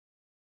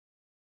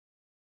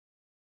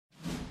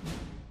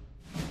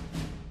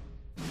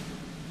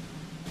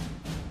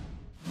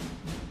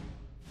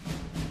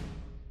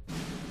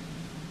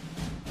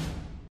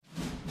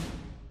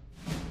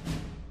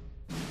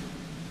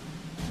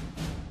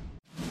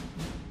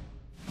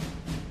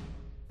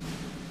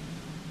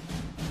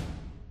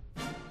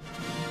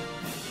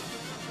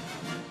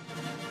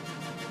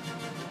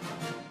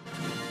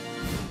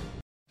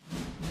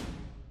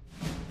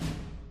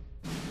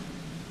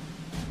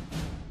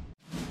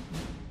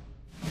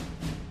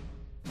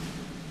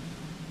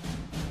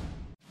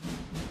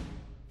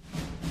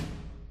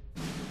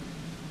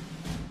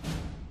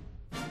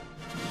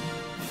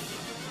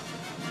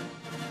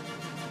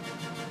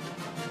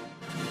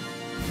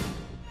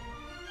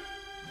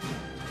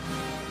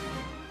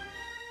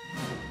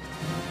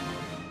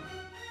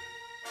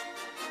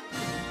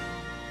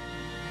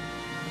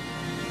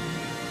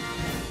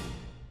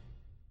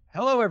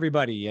Hello,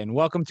 everybody, and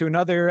welcome to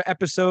another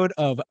episode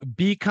of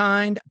Be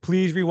Kind,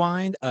 Please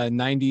Rewind, a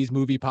 90s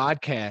movie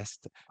podcast.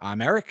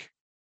 I'm Eric.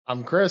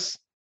 I'm Chris,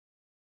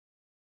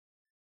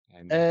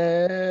 And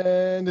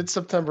and it's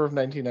September of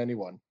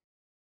 1991.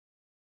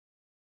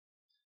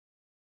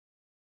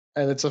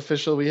 And it's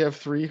official, we have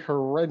three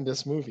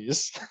horrendous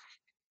movies.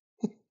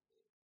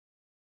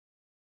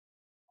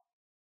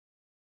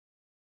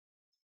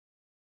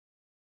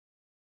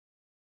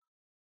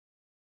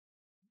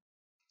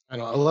 I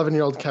know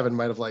 11-year-old Kevin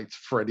might have liked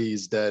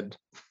Freddy's Dead.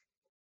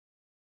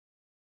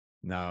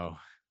 no,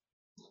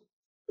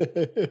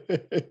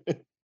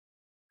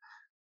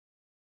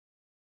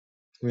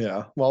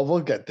 Yeah, well,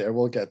 we'll get there.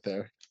 We'll get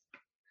there.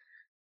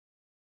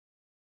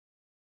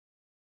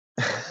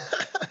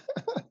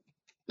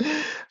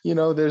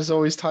 There's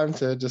always time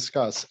to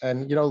discuss.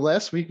 And,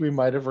 last week we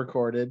might have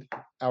recorded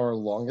our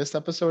longest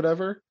episode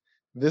ever.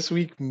 This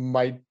week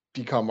might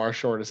become our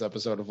shortest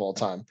episode of all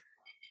time.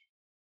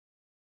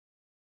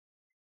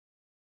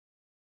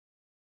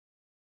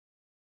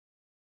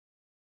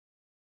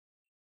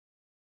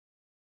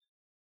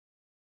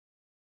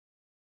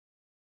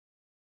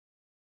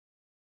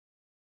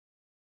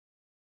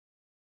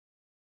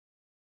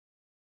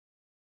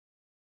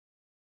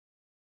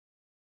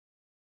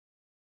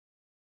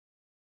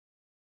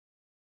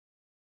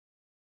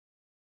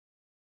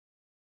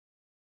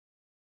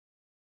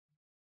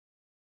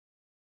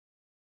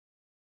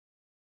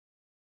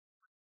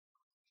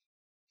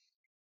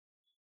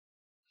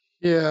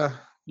 Yeah,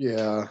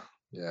 yeah,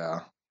 yeah.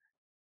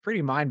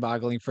 pretty mind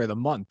boggling for the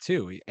month,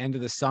 too. End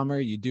of the summer,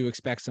 you do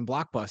expect some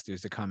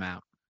blockbusters to come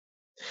out.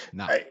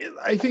 No,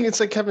 I think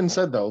it's like Kevin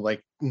said though,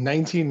 like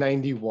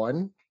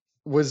 1991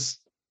 was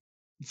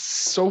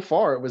so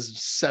far it was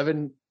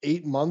 7-8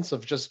 months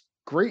of just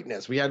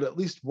greatness. We had at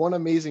least one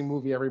amazing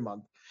movie every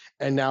month,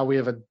 and now we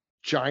have a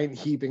giant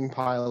heaping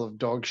pile of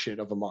dog shit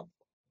of a month.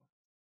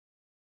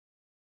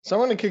 So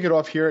I'm going to kick it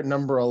off here at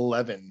number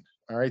 11.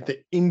 All right,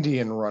 The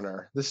Indian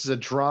Runner. This is a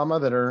drama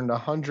that earned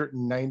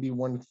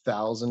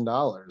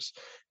 $191,000.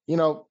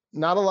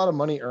 Not a lot of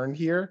money earned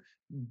here,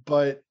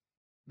 but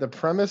the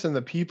premise and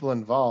the people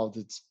involved,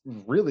 it's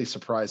really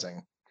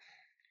surprising.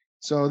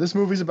 So this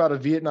movie's about a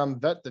Vietnam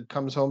vet that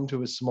comes home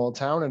to his small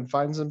town and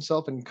finds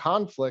himself in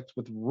conflict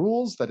with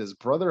rules that his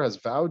brother has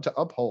vowed to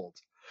uphold.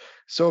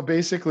 So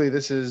basically,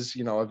 this is,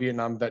 a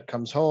Vietnam vet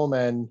comes home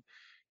and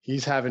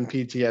he's having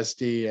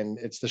PTSD, and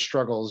it's the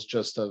struggles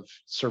just of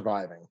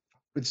surviving.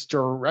 It's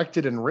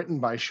directed and written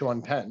by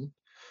Sean Penn.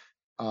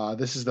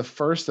 This is the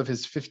first of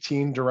his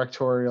 15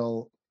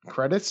 directorial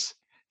credits.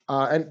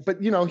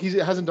 But he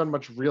hasn't done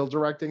much real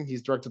directing.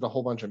 He's directed a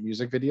whole bunch of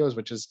music videos,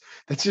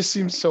 that just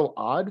seems so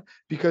odd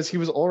because he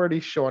was already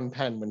Sean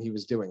Penn when he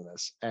was doing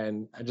this,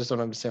 and I just don't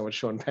understand what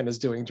Sean Penn is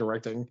doing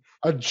directing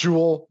a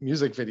Jewel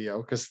music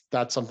video because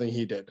that's something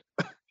he did.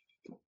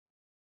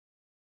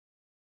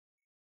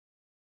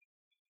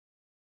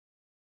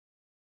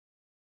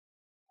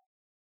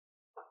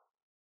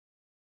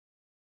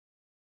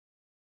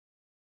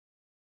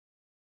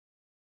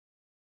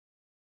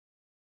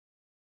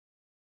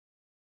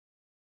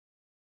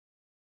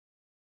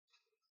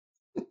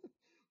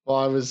 Well,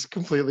 I was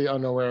completely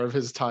unaware of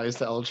his ties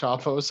to El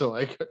Chapo, so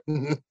I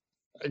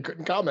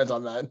couldn't comment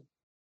on that.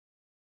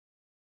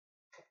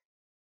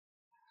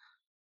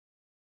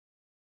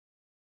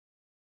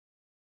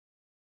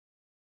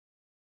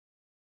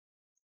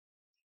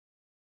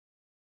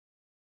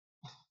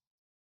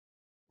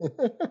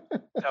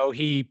 so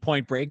he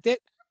point breaked it.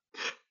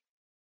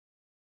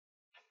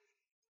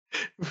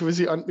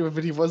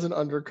 But he wasn't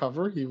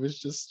undercover. He was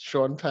just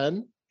Sean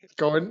Penn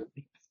going.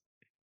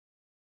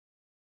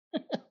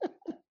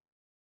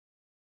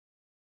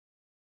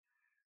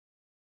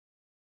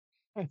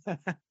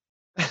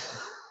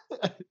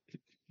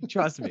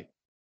 Trust me.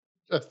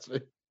 Trust me.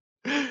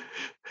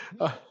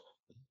 Uh,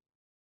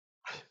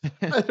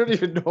 I don't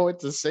even know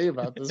what to say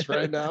about this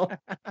right now.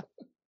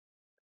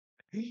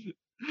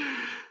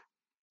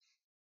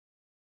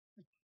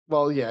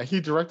 Well, yeah,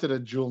 he directed a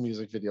Jewel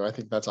music video. I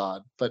think that's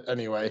odd. But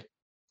anyway,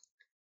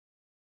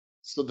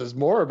 so there's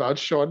more about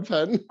Sean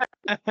Penn.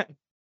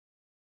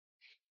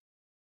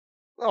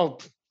 Oh,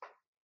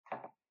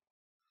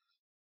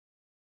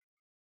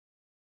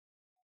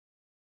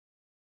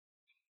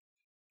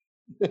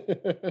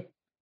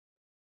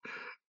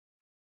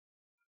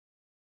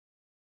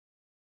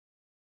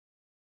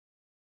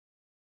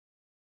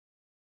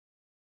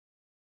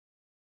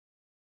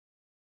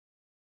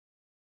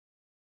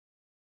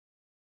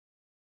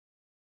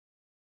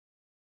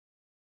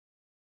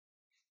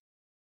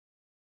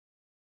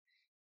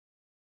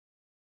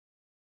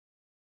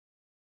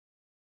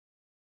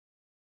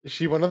 is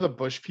she one of the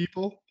Bush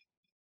people?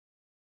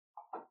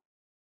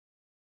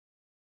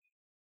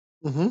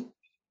 Hmm.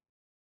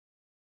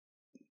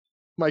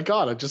 My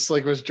God, I just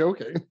was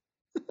joking.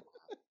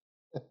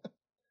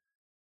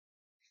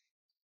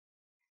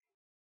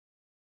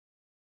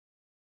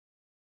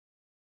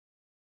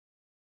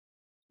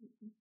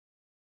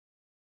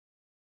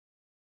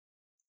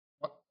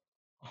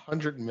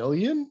 100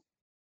 million?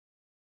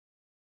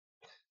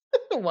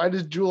 Why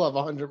does Jewel have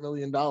 $100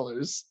 million?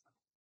 All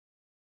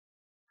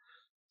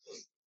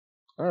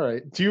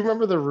right. Do you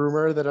remember the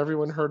rumor that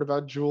everyone heard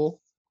about Jewel?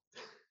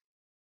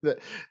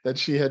 That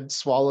she had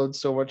swallowed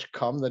so much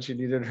cum that she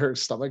needed her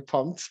stomach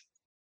pumped?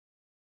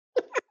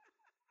 I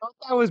thought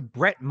that was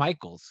Brett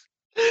Michaels.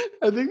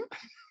 I think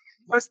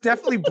That's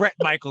definitely Brett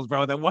Michaels,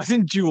 bro. That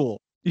wasn't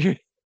Jewel.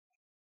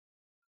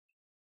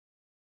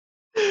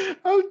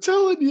 I'm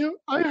telling you,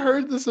 I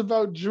heard this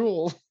about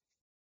Jewel.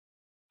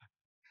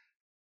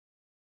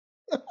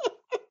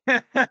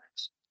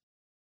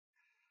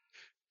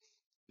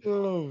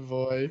 Oh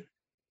boy.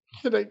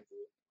 Should I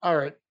all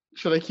right.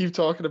 Should I keep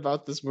talking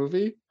about this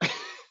movie?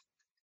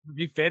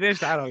 You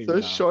finished? I don't even So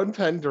know. Sean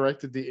Penn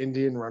directed The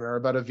Indian Runner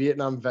about a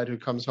Vietnam vet who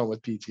comes home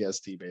with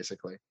PTSD,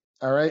 basically.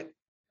 All right.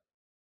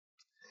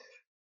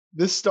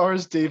 This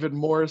stars David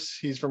Morse.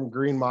 He's from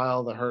Green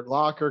Mile, The Hurt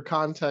Locker,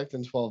 Contact,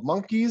 and 12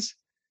 Monkeys.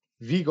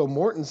 Viggo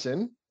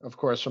Mortensen, of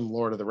course, from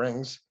Lord of the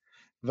Rings.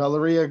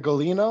 Valeria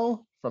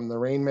Golino from The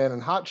Rain Man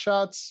and Hot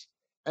Shots.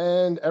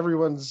 And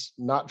everyone's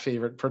not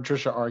favorite,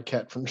 Patricia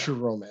Arquette from True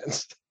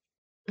Romance.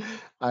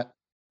 I,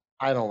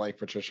 I don't like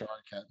Patricia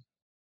Arquette.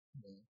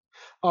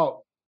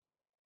 Oh,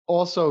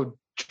 also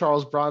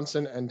Charles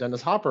Bronson and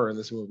Dennis Hopper in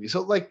this movie.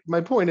 So, like,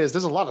 my point is,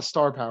 there's a lot of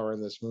star power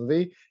in this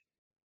movie,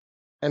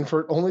 and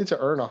for only to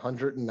earn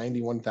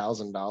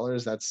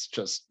 $191,000, that's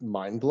just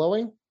mind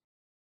blowing.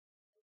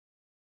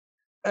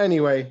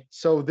 Anyway,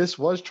 so this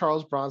was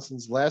Charles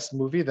Bronson's last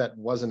movie that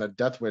wasn't a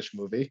Death Wish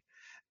movie,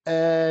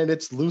 and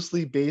it's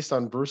loosely based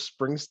on Bruce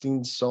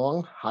Springsteen's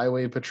song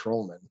 "Highway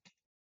Patrolman."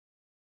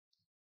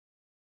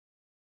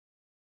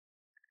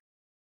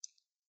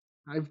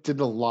 I did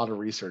a lot of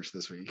research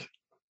this week.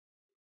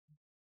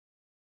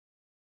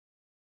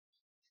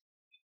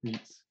 I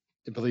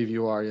believe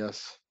you are,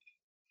 yes.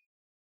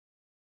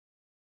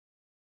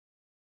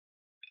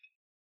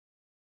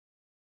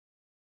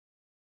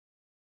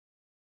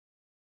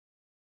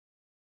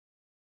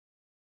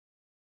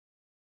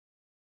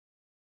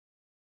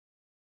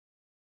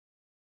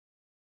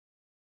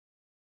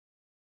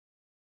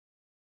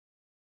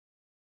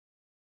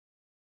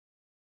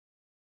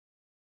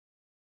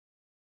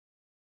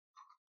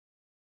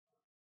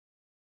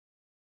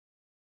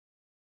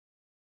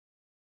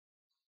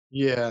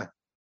 Yeah.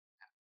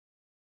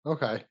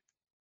 Okay.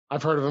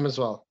 I've heard of him as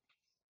well.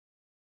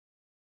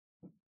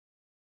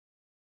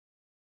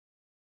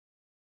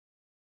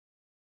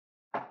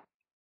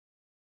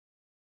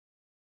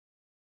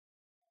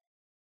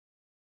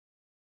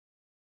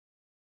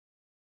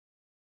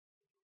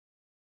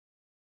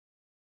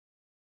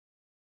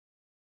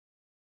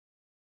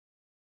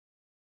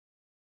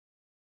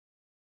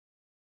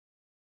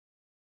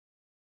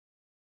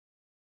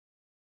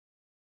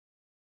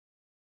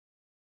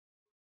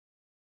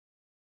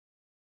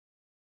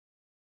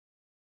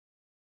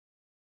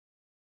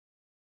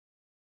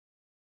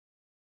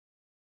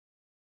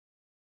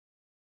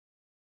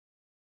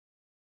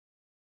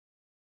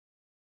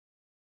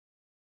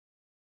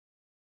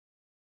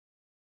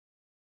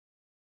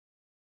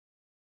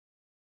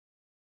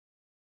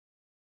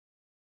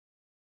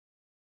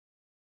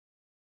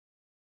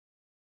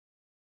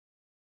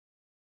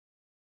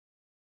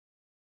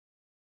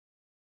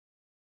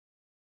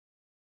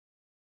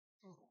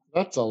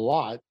 That's a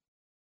lot.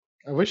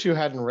 I wish you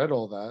hadn't read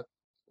all that.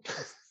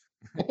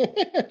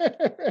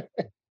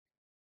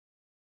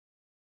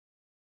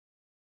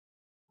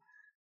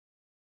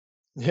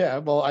 Yeah,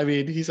 well, I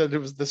mean, he said it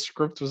was the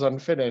script was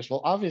unfinished.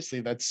 Well, obviously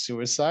that's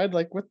suicide.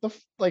 Like, what the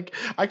like?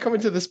 I come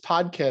into this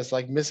podcast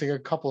like missing a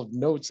couple of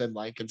notes, and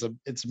like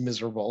it's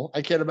miserable.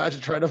 I can't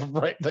imagine trying to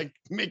write like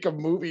make a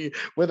movie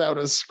without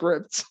a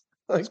script.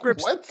 Like,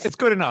 Scripts, what? it's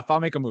good enough. I'll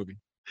make a movie.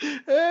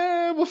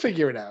 We'll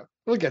figure it out.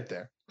 We'll get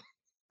there.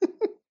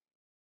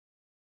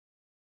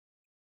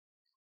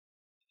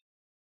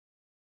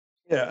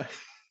 Yeah.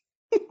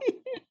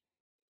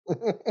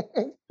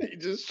 He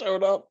just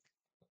showed up.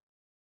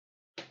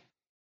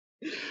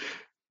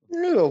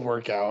 It'll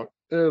work out.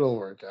 It'll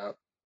work out.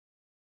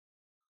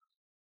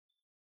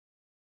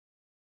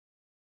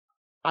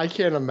 I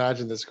can't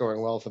imagine this going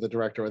well for the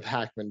director with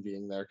Hackman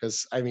being there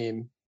because I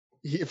mean,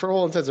 for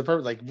all intents and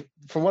purposes, like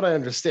from what I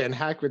understand,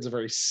 Hackman's a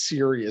very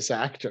serious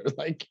actor.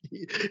 Like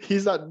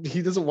he's not,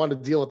 he doesn't want to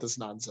deal with this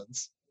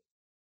nonsense.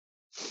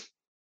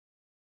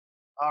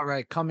 All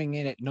right, coming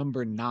in at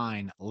number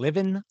 9,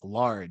 Living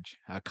Large,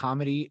 a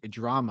comedy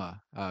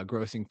drama,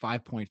 grossing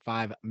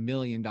 $5.5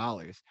 million.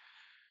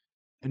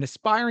 An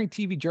aspiring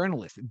TV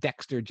journalist,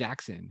 Dexter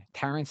Jackson,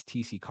 Terrence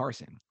T.C.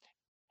 Carson,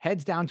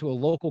 heads down to a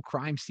local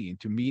crime scene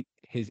to meet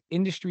his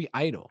industry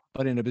idol.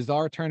 But in a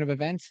bizarre turn of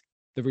events,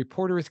 the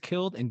reporter is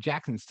killed, and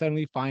Jackson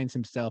suddenly finds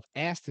himself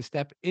asked to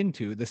step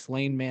into the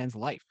slain man's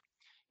life.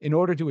 In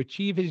order to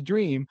achieve his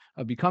dream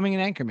of becoming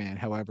an anchorman,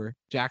 however,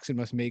 Jackson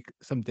must make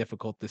some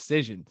difficult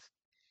decisions.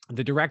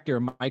 The director,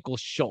 Michael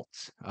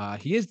Schultz,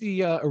 he is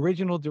the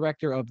original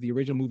director of the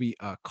original movie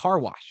Car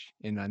Wash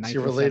in Is he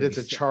related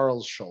to 1976.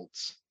 Charles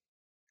Schultz?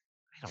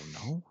 I don't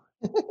know.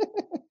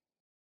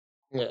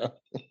 Yeah.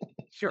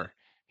 Sure.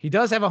 He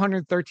does have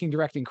 113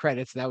 directing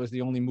credits. That was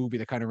the only movie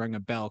that kind of rang a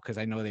bell because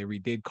I know they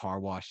redid Car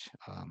Wash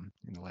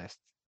in the last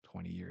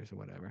 20 years or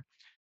whatever.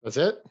 That's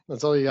it?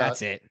 That's all you got?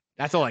 That's it.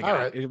 That's all I All got.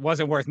 right. It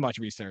wasn't worth much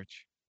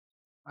research.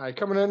 All right,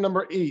 coming in at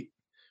number 8,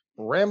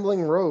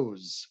 Rambling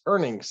Rose,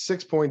 earning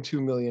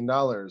 $6.2 million.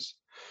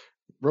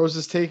 Rose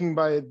is taken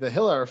by the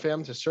Hiller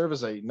family to serve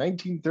as a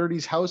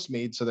 1930s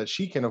housemaid so that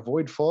she can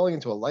avoid falling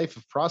into a life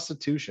of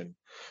prostitution.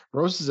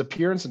 Rose's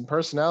appearance and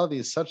personality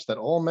is such that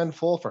all men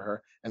fall for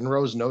her, and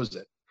Rose knows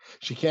it.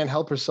 She can't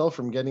help herself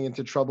from getting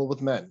into trouble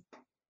with men.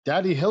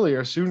 Daddy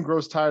Hillier soon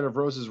grows tired of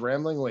Rose's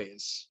rambling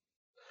ways.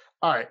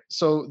 All right,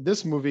 so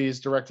this movie is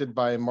directed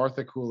by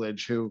Martha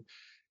Coolidge, who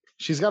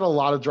she's got a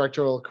lot of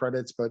directorial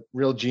credits, but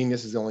Real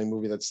Genius is the only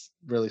movie that's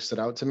really stood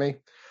out to me.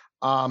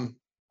 Um,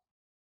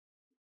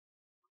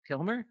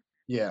 Kilmer?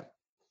 yeah.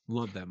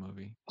 Love that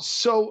movie.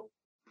 So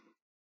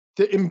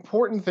the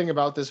important thing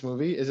about this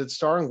movie is it's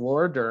starring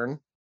Laura Dern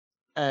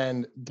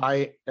and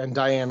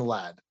Diane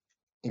Ladd.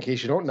 In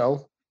case you don't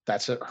know,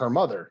 that's her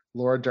mother.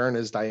 Laura Dern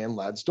is Diane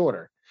Ladd's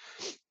daughter.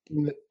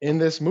 In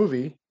this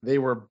movie, they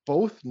were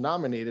both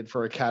nominated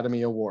for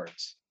Academy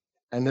Awards,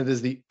 and it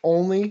is the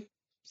only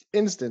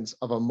instance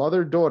of a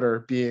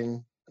mother-daughter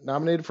being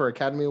nominated for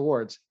Academy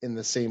Awards in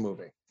the same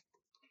movie.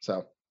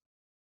 So,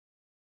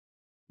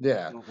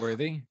 yeah.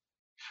 Noteworthy.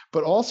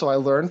 But also, I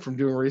learned from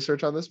doing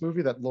research on this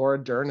movie that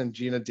Laura Dern and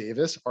Gina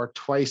Davis are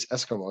twice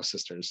Eskimo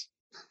sisters.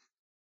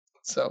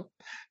 So,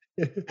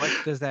 What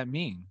does that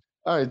mean?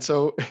 all right.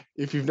 So,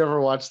 if you've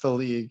never watched The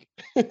League,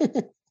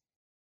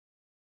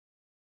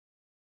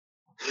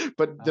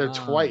 but they're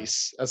Ah,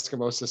 twice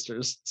Eskimo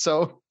sisters.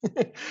 So,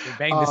 they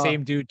banged the uh,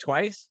 same dude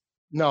twice?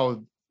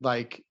 no,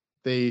 like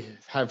they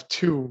have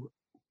two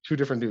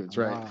different dudes,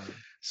 right? Ah,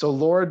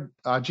 So,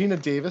 Gina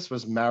Davis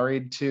was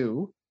married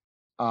to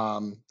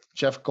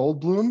Jeff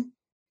Goldblum,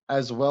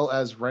 as well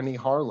as Rennie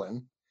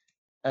Harlan,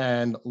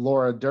 and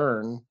Laura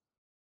Dern.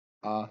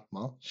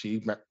 Well,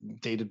 she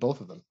dated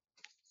both of them.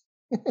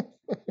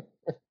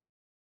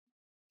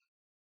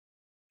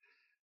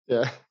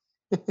 Yeah,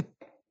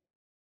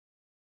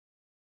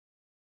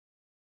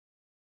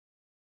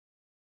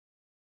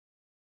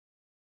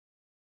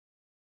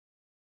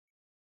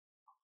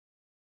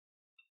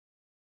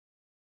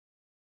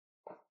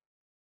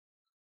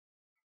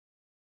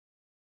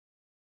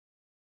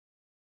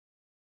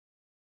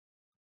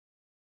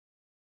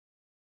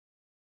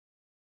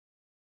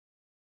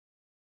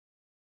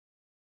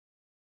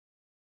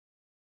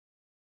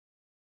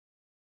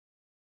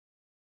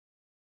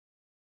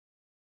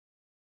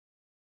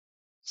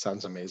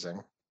 sounds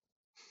amazing.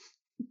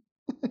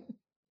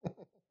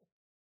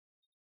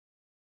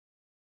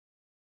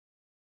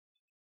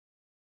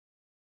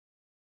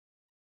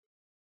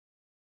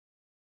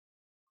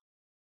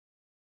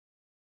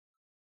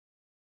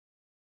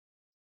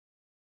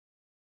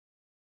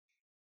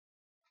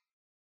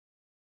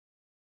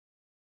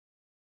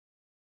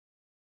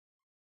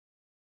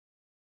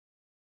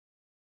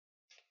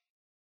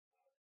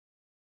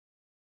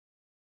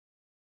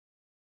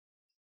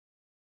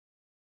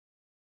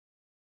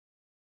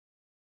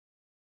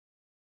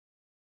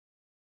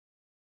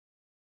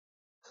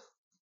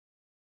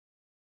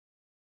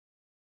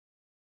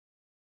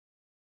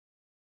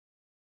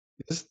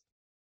 This,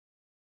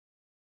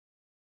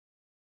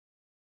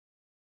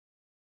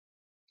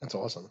 that's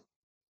awesome.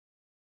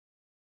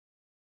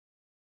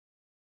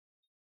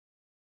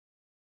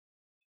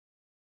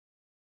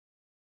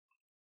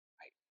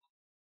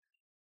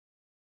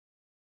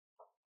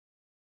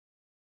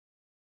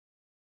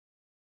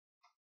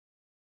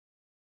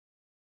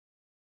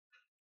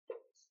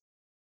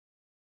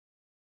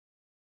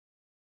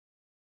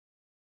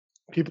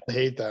 People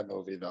hate that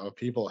movie, though.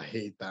 People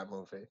hate that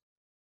movie.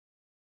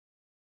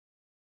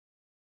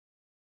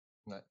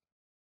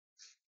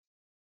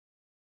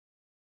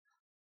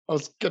 I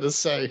was gonna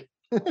say,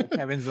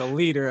 Kevin's the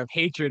leader of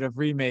hatred of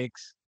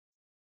remakes.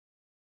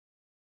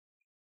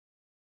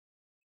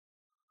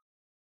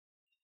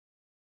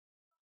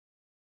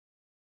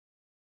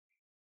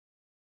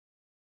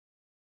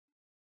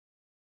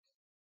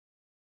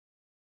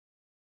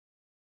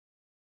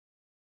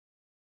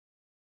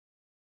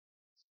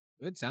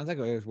 It sounds like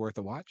it was worth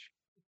a watch.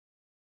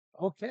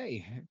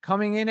 Okay,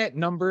 coming in at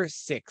number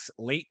 6,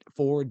 Late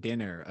for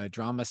Dinner, a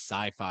drama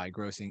sci-fi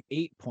grossing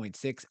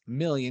 $8.6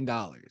 million.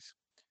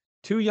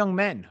 Two young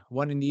men,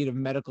 one in need of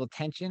medical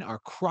attention, are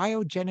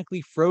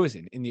cryogenically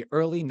frozen in the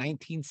early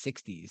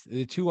 1960s.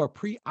 The two are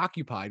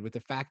preoccupied with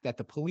the fact that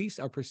the police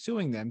are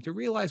pursuing them to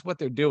realize what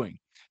they're doing.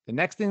 The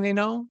next thing they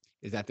know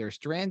is that they're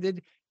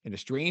stranded in a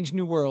strange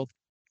new world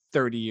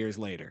 30 years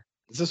later.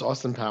 is this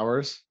Austin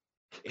Powers?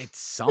 It's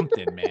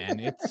something, man.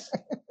 It's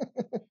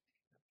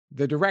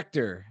the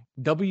director,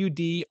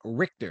 W.D.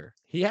 Richter.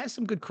 He has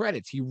some good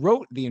credits. He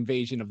wrote The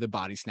Invasion of the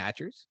Body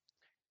Snatchers.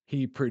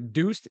 He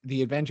produced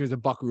The Adventures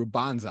of Buckaroo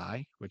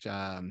Banzai, which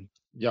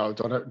Yo,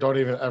 don't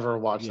even ever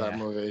watch that yeah,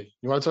 movie.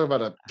 You want to talk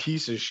about a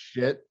piece of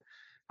shit?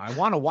 I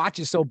want to watch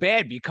it so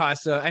bad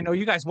because I know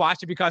you guys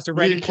watched it because of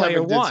Me Ready and Player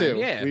Kevin did One. too.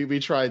 Yeah. We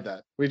tried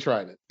that. We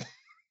tried it.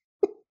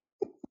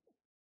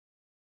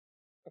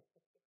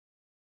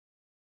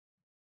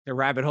 a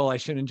rabbit hole I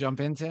shouldn't jump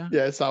into.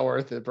 Yeah, it's not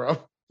worth it, bro.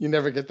 You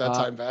never get that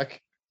Uh, time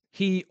back.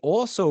 he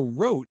also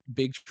wrote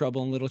Big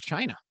Trouble in Little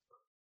China,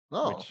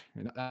 Oh,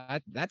 which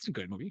that's a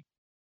good movie.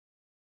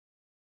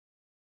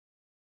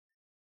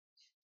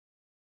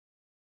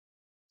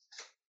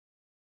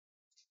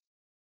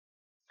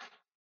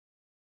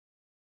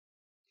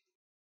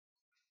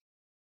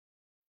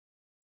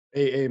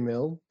 A.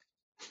 Mill.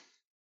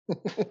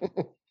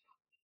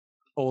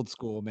 Old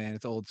school, man.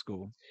 It's old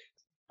school.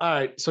 All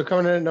right, so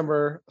coming in at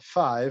number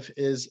 5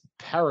 is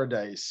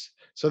Paradise.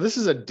 So this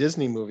is a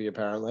Disney movie,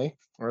 apparently,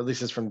 or at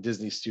least it's from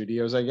Disney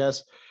Studios, I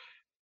guess.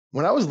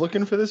 When I was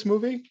looking for this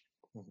movie,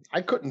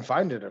 I couldn't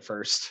find it at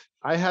first.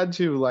 I had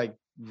to like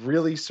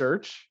really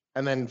search,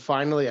 and then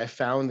finally I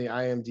found the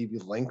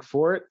IMDb link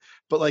for it.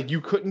 But like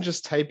you couldn't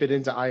just type it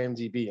into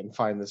IMDb and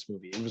find this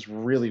movie. It was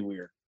really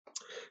weird.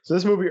 So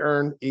this movie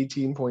earned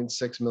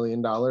 $18.6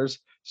 million,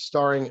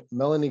 starring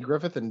Melanie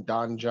Griffith and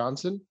Don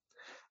Johnson.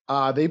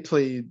 They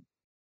played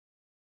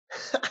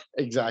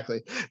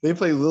exactly. They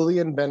play Lily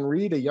and Ben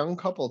Reed, a young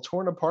couple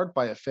torn apart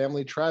by a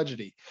family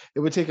tragedy. It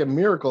would take a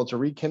miracle to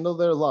rekindle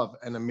their love,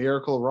 and a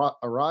miracle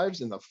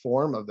arrives in the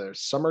form of their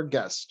summer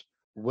guest,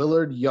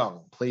 Willard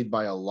Young, played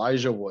by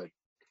Elijah Wood.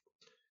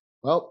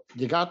 Well,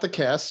 you got the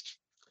cast.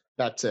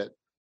 That's it.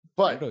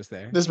 But Kudos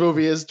there. this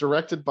movie is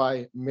directed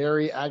by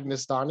Mary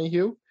Agnes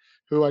Donahue,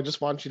 who I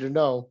just want you to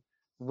know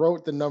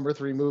wrote the number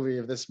 3 movie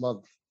of this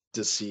month,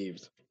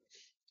 Deceived.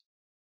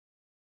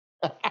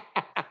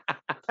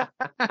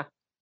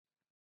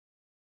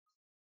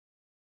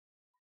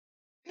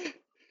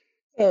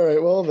 All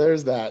right, well,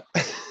 there's that.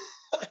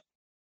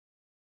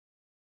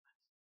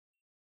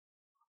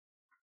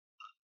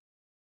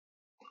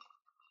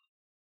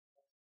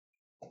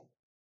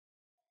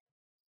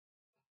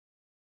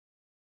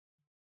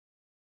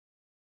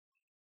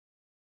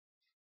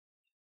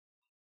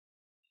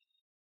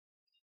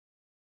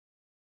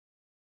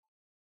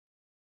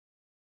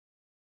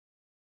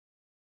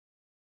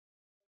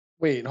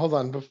 Wait, hold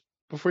on.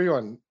 Before you go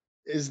on,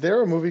 is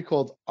there a movie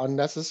called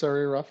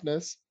Unnecessary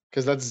Roughness?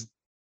 Because that's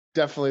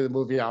definitely the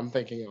movie I'm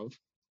thinking of.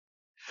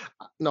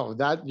 No,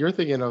 that you're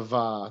thinking of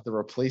The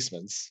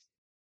Replacements.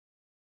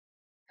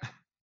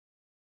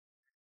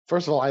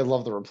 First of all, I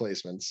love The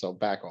Replacements, so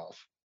back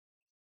off.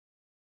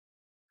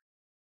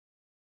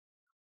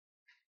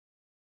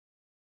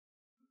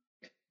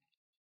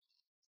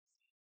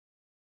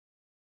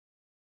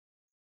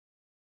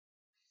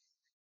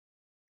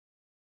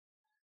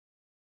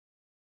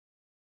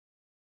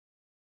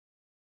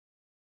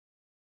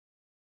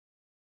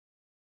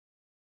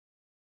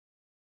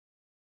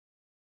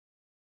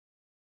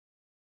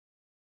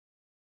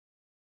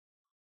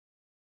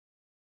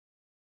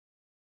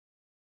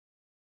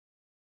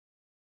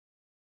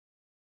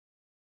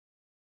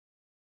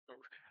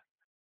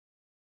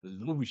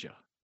 Loja.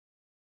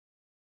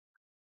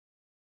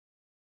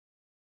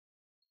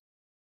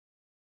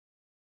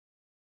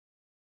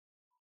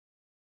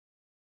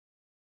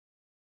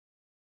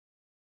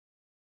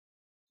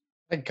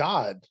 My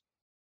God.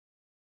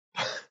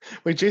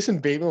 Wait, Jason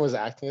Bateman was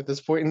acting at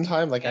this point in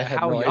time? Like I Yeah, had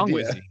how no young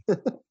was idea. he?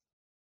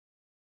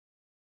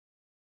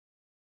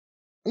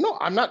 No,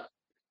 I'm not.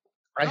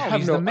 I No, have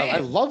he's the no. I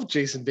man. love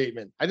Jason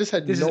Bateman. I just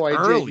had This is no idea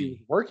he was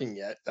early. working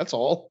yet. That's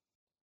all.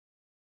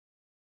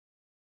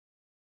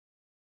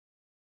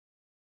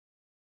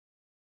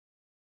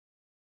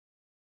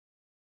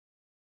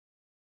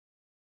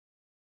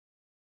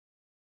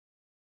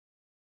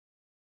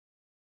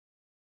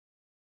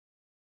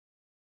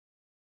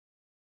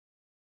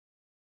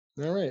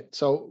 All right.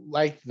 So,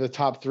 like the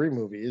top 3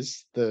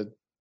 movies, the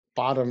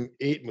bottom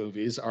 8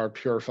 movies are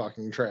pure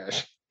fucking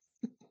trash.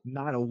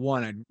 Not a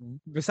one.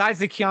 Besides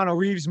the Keanu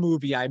Reeves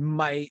movie, I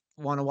might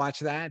want to watch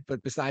that,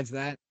 but besides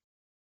that,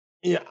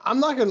 Yeah, I'm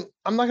not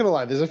gonna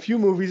lie. There's a few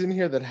movies in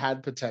here that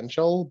had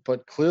potential,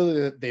 but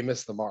clearly they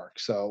missed the mark.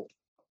 So,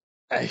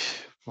 I,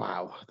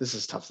 wow, this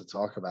is tough to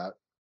talk about.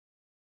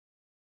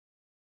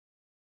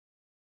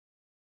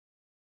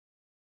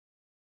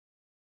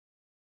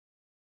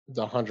 It's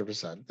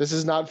 100%. This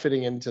is not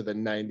fitting into the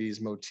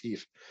 '90s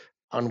motif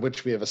on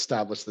which we have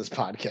established this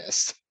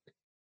podcast.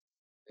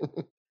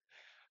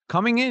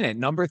 coming in at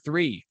number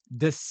 3,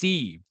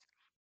 Deceived,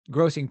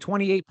 grossing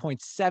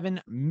 $28.7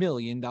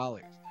 million.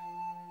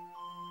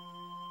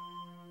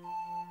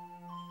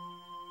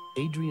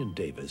 Adrian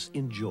Davis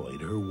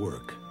enjoyed her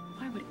work,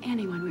 Why would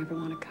anyone ever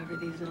want to cover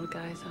these little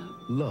guys up?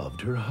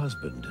 loved her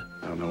husband,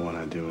 I don't know what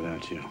I'd do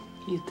without you.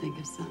 You'd think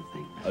of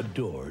something.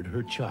 adored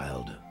her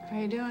child. How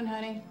you doing,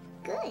 honey?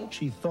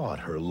 She thought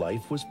her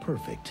life was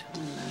perfect I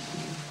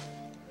love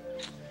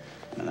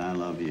And I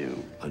love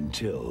you.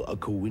 until a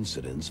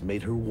coincidence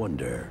made her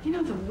wonder. you. You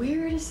know, the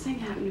weirdest thing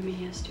happened to me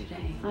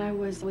yesterday. I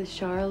was with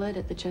Charlotte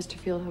at the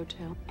Chesterfield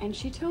Hotel, and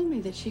she told me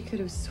that she could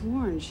have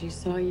sworn she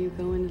saw you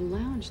go into the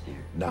lounge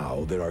there.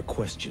 Now there are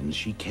questions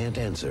she can't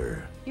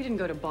answer, You didn't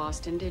go to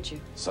Boston, did you?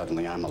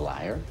 Suddenly I'm a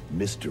liar?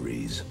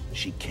 mysteries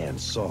she can't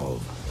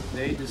solve.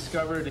 They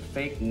discovered a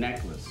fake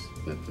necklace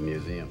at the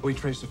museum. We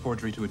traced the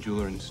forgery to a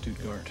jeweler in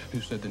Stuttgart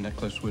who said the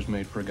necklace was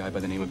made for a guy by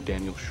the name of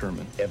Daniel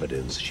Sherman.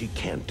 Evidence she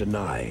can't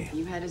deny.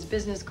 You had his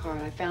business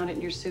card. I found it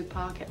in your suit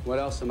pocket. What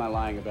else am I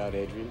lying about,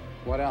 Adrian?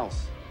 What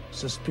else?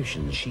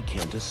 Suspicion she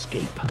can't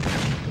escape.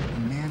 The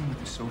man with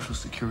the social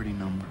security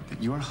number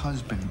that your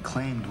husband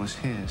claimed was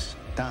his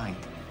died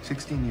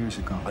 16 years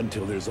ago.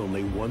 Until there's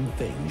only one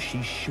thing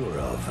she's sure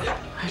of.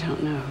 I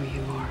don't know who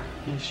you are.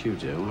 Yes, you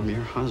do. I'm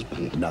your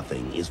husband.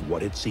 Nothing is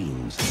what it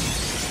seems.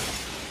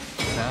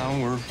 Now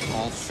we're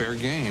all fair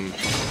game.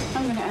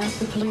 I'm going to ask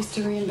the police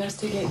to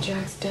reinvestigate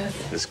Jack's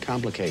death. This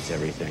complicates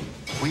everything.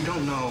 We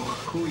don't know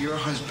who your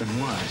husband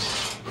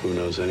was. Who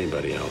knows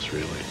anybody else,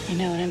 really? You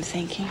know what I'm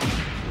thinking?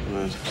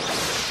 What?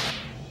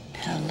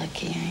 How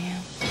lucky I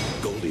am.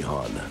 Goldie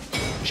Hawn,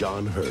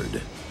 John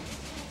Hurd.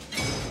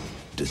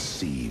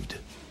 Deceived.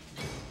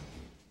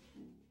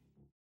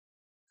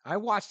 I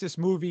watched this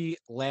movie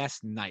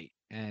last night,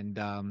 and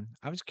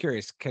I was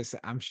curious because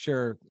I'm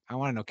sure I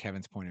want to know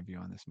Kevin's point of view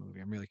on this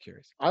movie. I'm really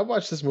curious. I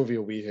watched this movie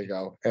a week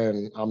ago,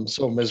 and I'm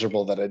so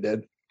miserable that I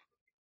did.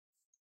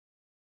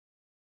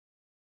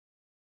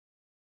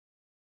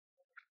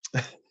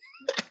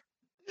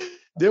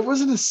 There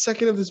wasn't a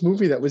second of this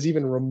movie that was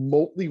even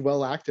remotely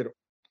well acted.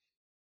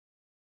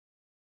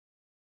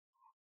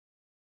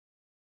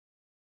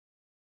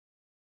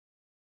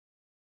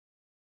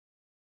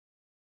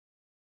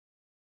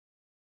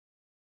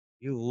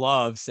 You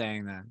love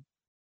saying that.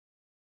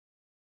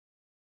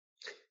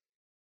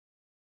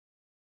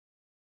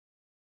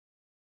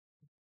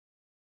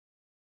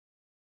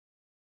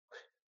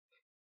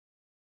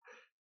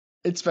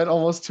 It spent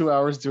almost 2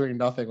 hours doing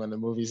nothing when the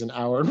movie's an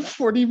hour and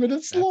 40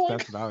 minutes long.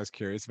 That's what I was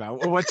curious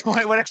about.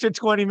 What extra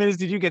 20 minutes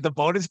did you get? The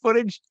bonus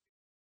footage?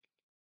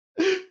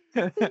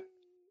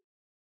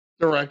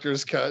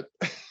 Director's cut.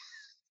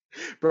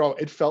 Bro,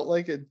 it felt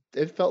like a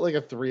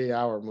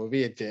 3-hour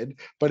movie. It did,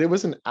 but it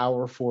was an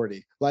hour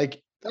 40.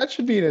 Like, that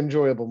should be an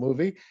enjoyable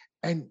movie.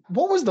 And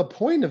what was the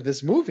point of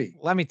this movie?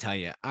 Let me tell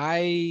you,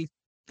 I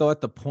thought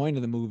the point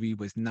of the movie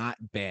was not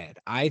bad.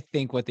 I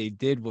think what they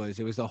did was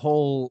it was the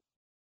whole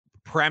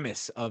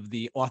premise of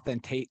the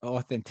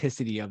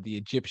authenticity of the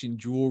Egyptian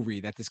jewelry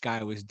that this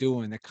guy was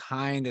doing, the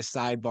kind of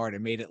sidebar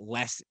that made it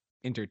less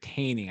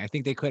entertaining. I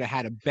think they could have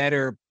had a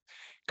better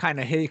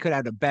he could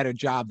have had a better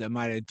job that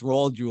might have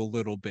enthralled you a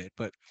little bit,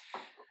 but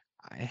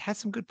it had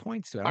some good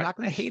points to it. I'm not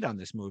going to hate on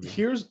this movie.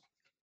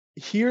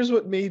 Here's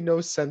what made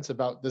no sense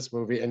about this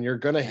movie, and you're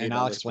going to hate and on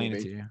I'll this explain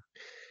movie. it to you.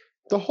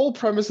 The whole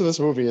premise of this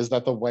movie is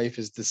that the wife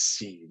is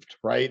deceived,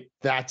 right?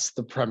 That's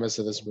the premise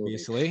of this movie.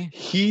 Obviously.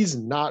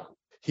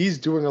 He's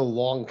doing a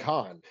long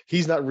con.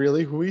 He's not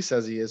really who he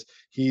says he is.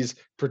 He's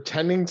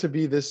pretending to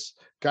be this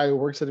guy who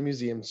works at a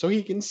museum so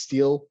he can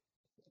steal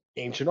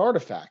ancient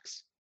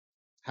artifacts.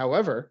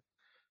 However,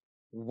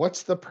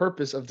 what's the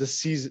purpose of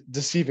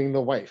deceiving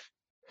the wife?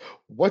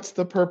 What's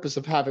the purpose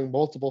of having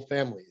multiple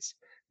families?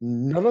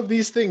 None of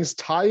these things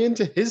tie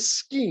into his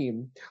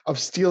scheme of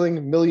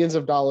stealing millions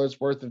of dollars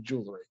worth of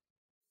jewelry.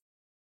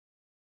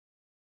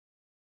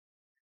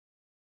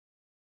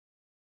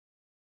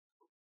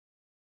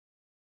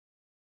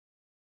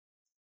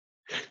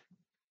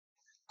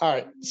 All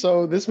right,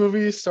 so this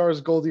movie stars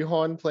Goldie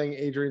Hawn playing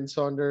Adrian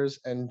Saunders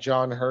and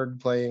John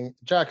Hurd playing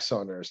Jack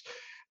Saunders.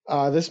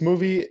 This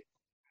movie,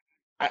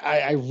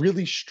 I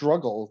really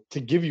struggle to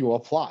give you a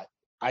plot.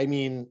 I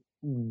mean,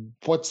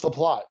 what's the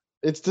plot?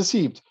 It's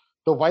deceived.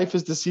 The wife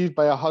is deceived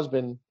by a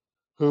husband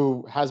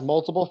who has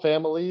multiple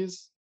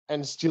families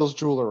and steals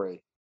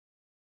jewelry.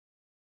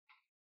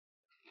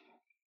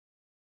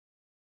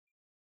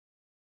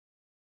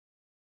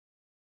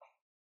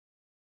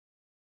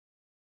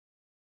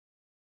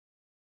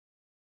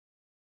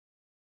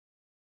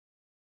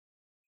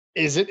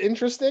 Is it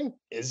interesting?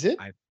 Is it?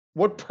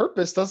 What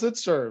purpose does it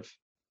serve?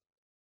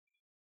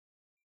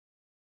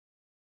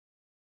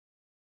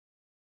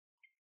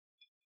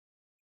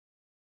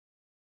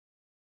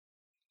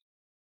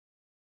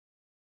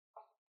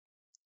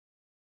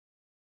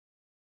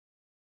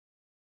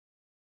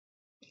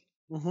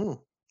 Mm-hmm.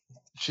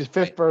 She's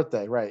fifth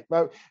birthday, right?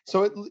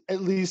 So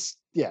at least,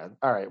 yeah.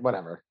 All right,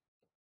 whatever.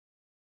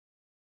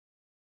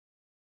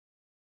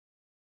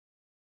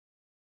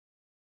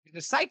 He's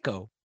a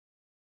psycho.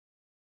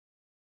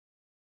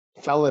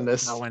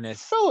 Felonist.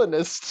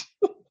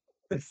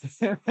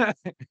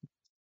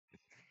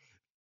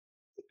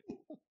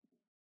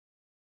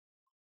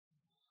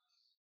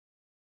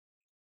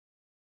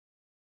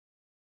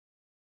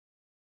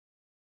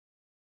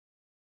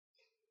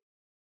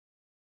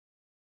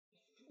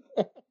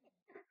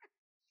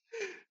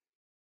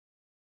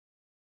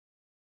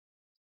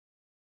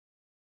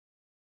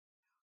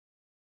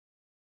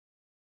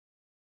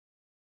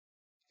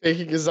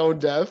 Faking his own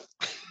death.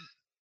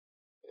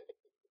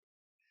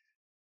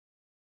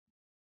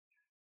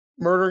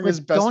 Murdering his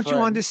best friend. Don't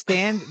you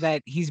understand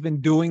that he's been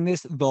doing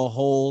this the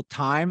whole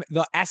time?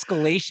 The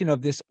escalation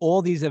of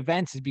all these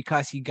events is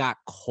because he got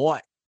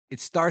caught. It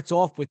starts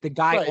off with the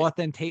guy Right.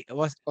 authenticating,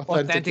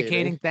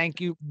 Authenticating.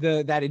 thank you,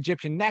 that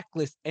Egyptian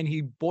necklace, and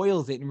he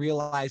boils it and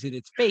realizes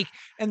it's fake,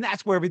 and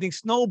that's where everything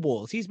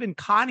snowballs. He's been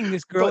conning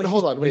this girl, But and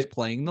hold on, she's wait.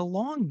 playing the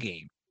long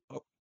game.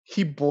 Oh,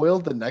 He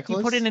boiled the he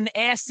put in necklace? an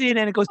acid,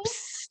 and it goes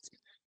psst,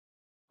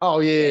 Oh,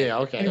 yeah, yeah, yeah,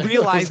 and okay. I was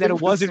realized that like, it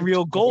 "What's wasn't he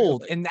real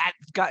gold, boiling?"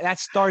 and that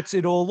starts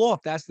it all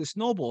off. That's the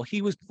snowball.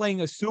 He was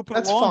playing a super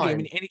That's long game,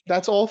 fine. and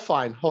That's all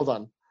fine. Hold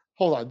on.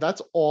 Hold on.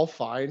 That's all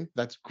fine.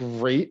 That's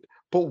great.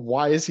 But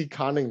why is he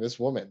conning this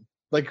woman?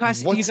 Like,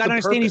 because you what's got the to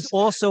understand, he's purpose?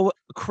 also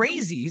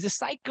crazy. He's a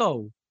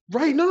psycho.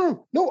 Right? No,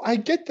 no, no. I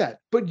get that.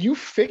 But you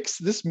fix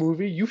this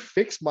movie. You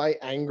fix my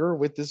anger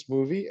with this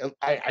movie.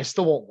 I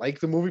still won't like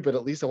the movie, but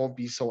at least I won't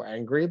be so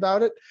angry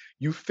about it.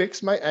 You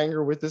fix my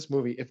anger with this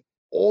movie. If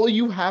all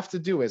you have to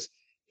do is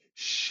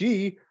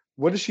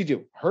what does she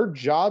do? Her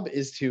job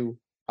is to,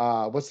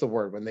 what's the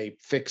word when they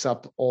fix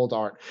up old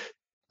art?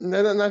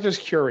 No, not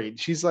just curate.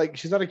 She's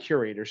not a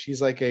curator.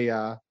 She's like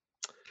a,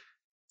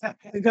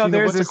 No,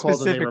 there's what's a it called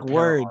when they specific repair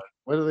word. art?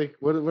 What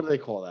do they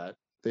call that?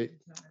 They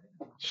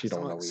She don't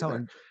Someone, know either.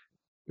 someone,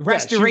 Yeah, she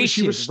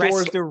restoration,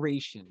 restores.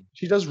 restoration.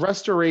 She does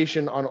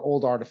restoration on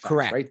old artifacts,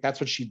 Correct. right? That's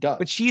what she But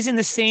does. she's in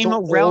the same So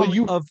all realm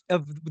you of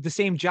the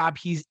same job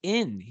he's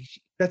in.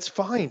 That's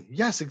fine.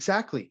 Yes,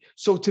 exactly.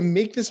 So to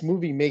make this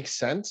movie make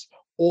sense,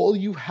 all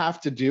you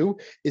have to do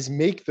is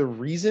make the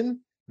reason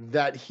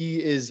that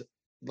he is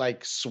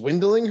like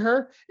swindling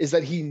her is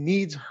that he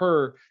needs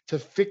her to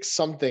fix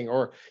something,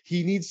 or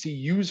he needs to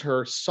use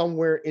her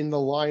somewhere in the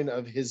line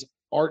of his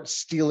art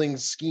stealing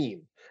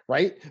scheme,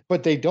 right?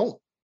 But they don't.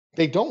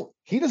 They don't.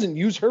 He doesn't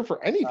use her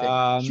for anything.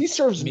 Um, She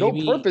serves no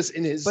maybe, purpose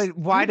in his but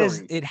why does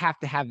thievery it have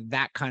to have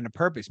that kind of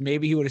purpose?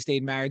 Maybe he would have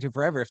stayed married to her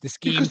forever if the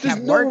scheme because there's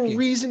kept no working.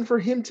 reason for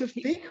him to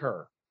He- fake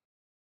her.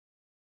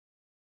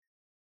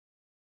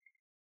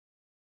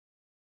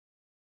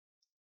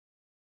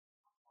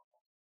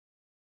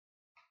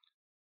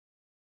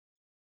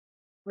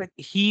 But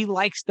he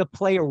likes to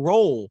play a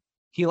role.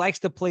 He likes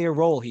to play a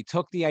role. He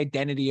took the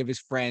identity of his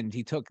friend.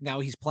 Now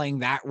he's playing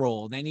that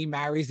role. Then he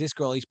marries this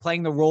girl. He's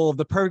playing the role of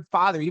the perfect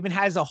father. He even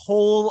has a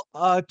whole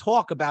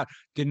talk about,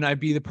 didn't I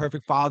be the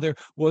perfect father?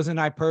 Wasn't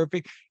I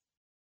perfect?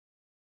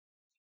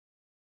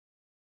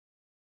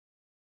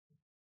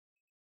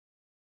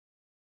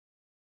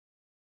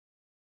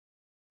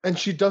 And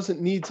she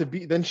doesn't need to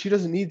be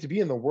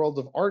in the world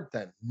of art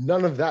then.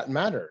 None of that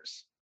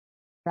matters.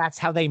 That's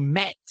how they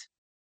met.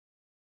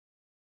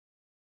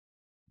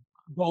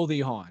 Goldie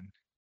Hawn.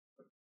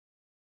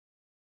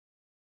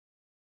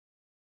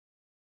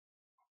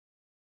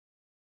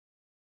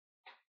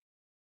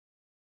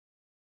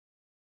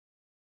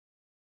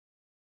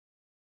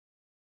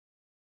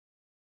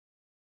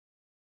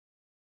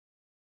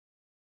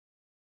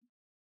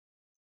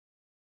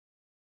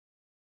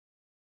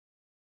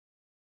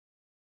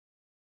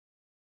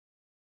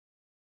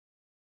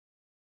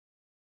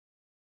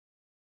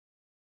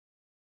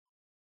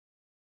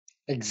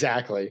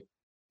 Exactly.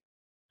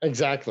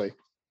 Exactly.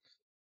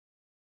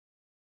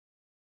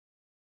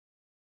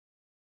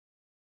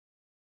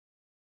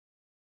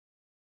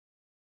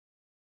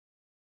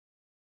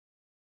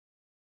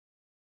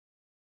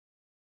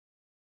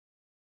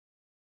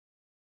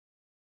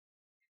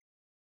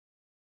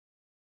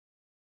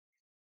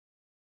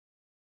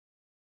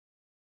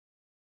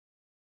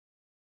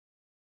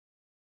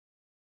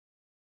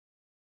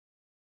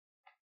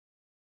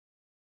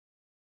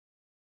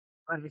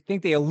 I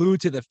think they allude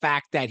to the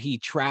fact that he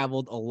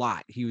traveled a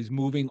lot. He was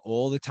moving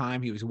all the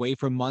time. He was away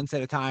for months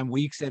at a time,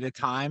 weeks at a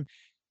time.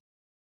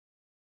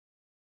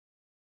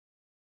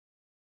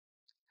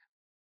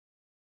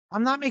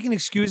 I'm not making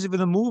excuses for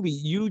the movie.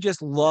 You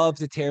just love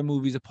to tear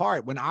movies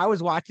apart. When I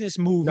was watching this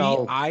movie,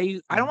 No, I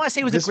don't want to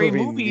say it was a this great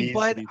movie movie, needs to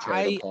but be torn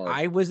I apart.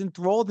 I was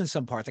enthralled in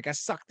some parts. I got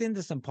sucked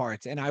into some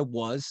parts, and I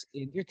was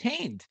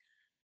entertained.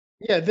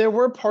 Yeah, there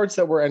were parts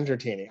that were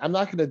entertaining. I'm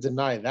not going to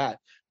deny that.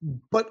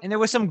 But And there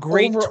were some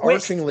great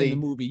twists in the overarchingly,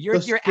 movie.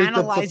 You're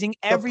analyzing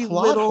the every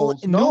plot little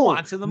holes. No,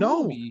 nuance of the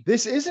no, movie.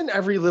 this isn't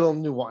every little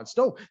nuance.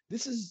 No,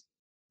 this is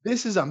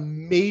a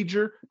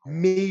major,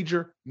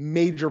 major,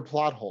 major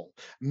plot hole,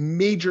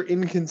 major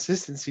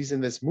inconsistencies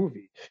in this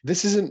movie.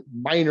 This isn't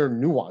minor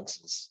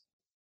nuances.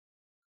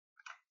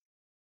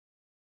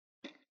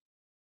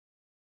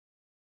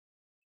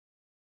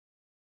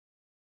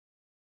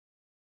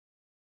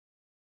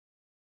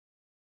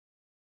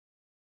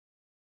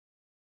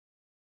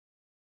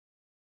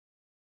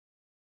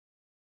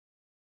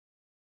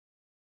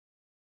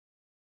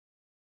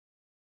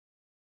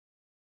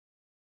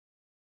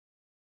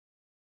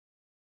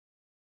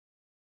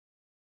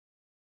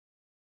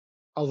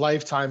 A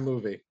lifetime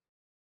movie.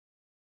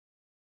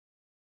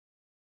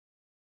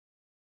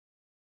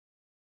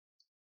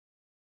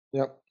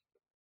 Yep.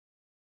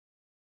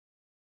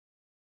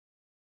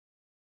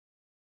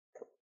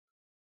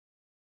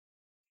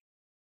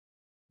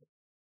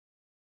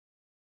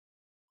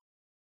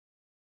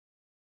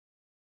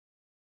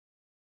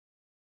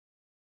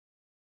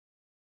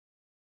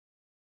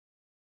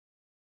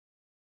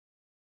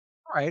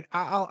 All right,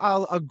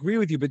 I'll agree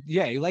with you, but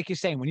yeah, like you're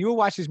saying, when you were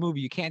watching this movie,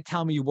 you can't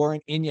tell me you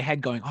weren't in your head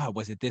going, "Oh,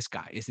 was it this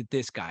guy? Is it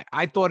this guy?"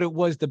 I thought it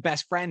was the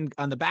best friend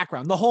on the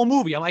background. The whole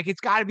movie, I'm like,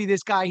 it's got to be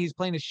this guy. He's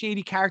playing a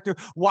shady character.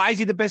 Why is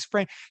he the best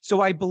friend?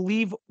 So I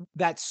believe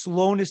that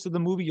slowness of the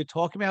movie you're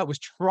talking about was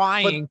But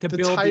trying to the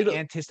build the title,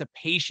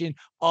 anticipation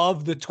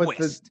of the but the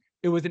twist.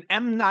 It was an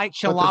M. Night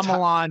but the ti-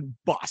 Shyamalan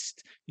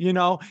bust.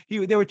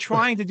 They were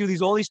trying to do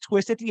all these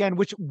twists at the end,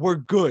 which were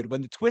good.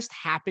 When the twist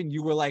happened,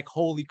 you were like,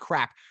 "Holy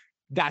crap,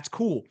 that's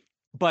cool."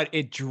 But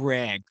it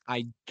dragged.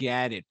 I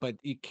get it, but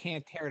you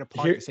can't tear it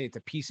apart here and say it's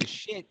a piece of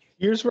shit.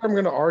 here's where I'm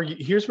going to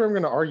argue. Here's where I'm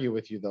going to argue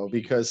with you though,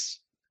 because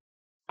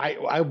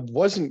I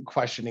wasn't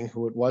questioning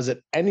who it was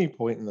at any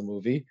point in the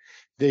movie.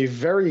 They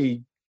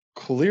very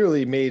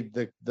clearly made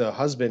the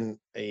husband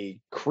a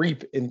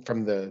creep in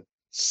from the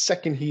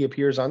second he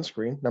appears on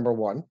screen. Number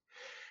one.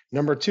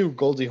 Number two,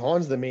 Goldie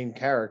Hawn's the main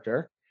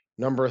character.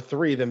 Number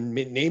three, the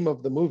name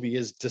of the movie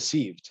is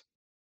Deceived.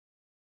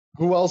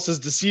 Who else is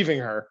deceiving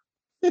her?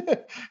 All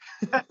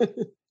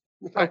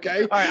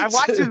Okay, right, I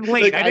watched so, it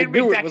late. like I I didn't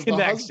make knew it that was the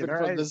connection. husband All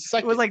from right, the it was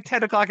second. like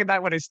 10 o'clock at night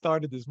when I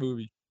started this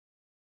movie.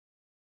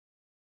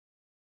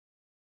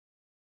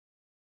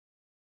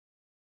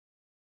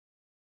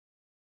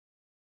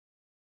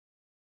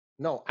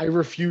 No, I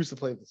refuse to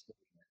play this game.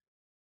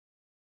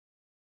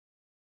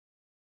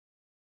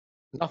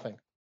 Nothing.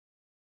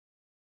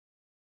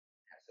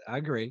 I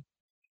agree.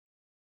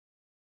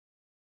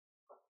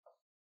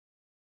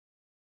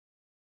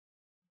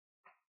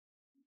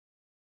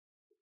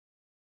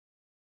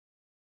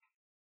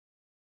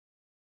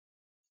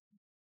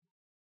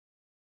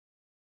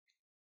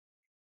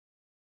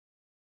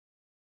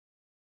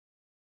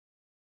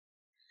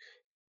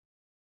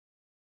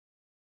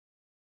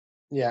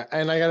 Yeah,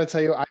 and I got to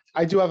tell you,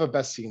 I do have a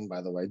best scene,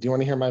 by the way. Do you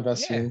want to hear my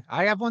best Yeah, scene?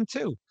 I have one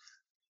too.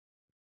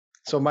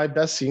 So my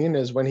best scene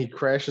is when he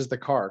crashes the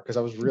car because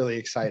I was really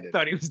excited,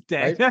 Thought he was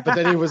dead. right? But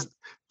then he was,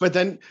 but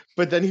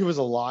then he was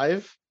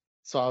alive,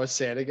 so I was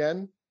sad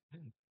again.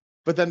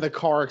 But then the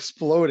car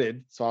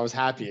exploded, so I was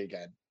happy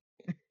again.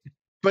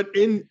 But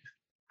in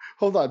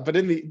hold on, but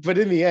in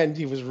the end,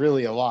 he was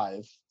really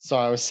alive, so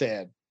I was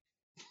sad.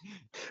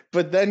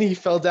 But then he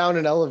fell down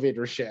an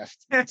elevator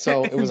shaft,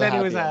 so it And was a then he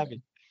was happy happy.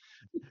 ending.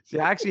 See,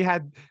 I actually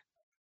had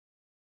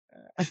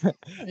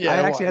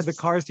Yeah, it the was.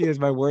 car scene as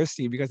my worst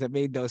scene because it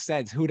made no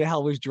sense. Who the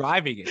hell was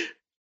driving it?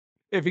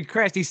 If he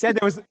crashed, he said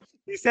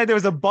there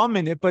was a bum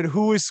in it, but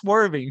who was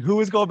swerving? Who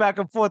was going back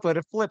and forth when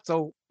it flipped?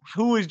 So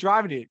who was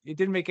driving it? It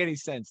didn't make any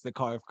sense. The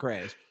car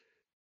crashed.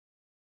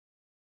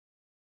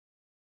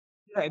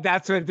 Yeah,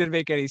 that's what it didn't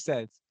make any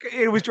sense.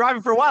 It was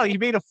driving for a while. He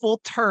made a full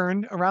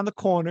turn around the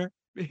corner,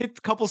 hit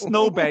a couple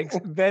snowbanks,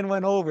 then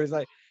went over. It's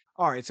like,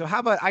 all right, so how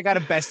about I got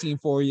a best scene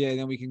for you, and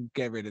then we can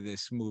get rid of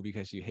this movie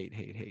because you hate,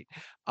 hate, hate.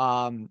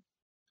 Um,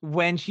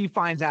 when she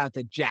finds out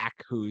that Jack,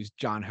 who's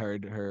John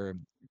Hurd, her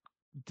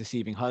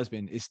deceiving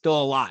husband, is still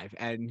alive,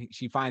 and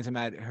she finds him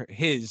at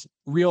his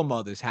real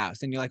mother's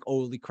house, and you're like,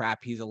 holy crap,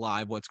 he's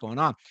alive, what's going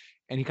on?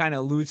 And he kind of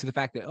alludes to the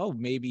fact that, oh,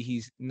 maybe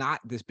he's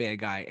not this bad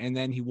guy, and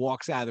then he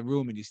walks out of the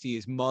room and you see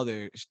his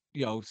mother,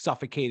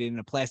 suffocated in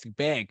a plastic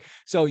bag.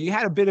 So you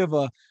had a bit of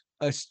a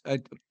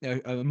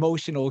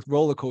emotional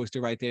roller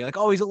coaster right there, like,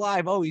 oh, he's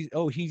alive, oh,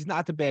 he's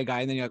not the bad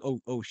guy, and then you're like,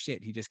 oh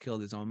shit, he just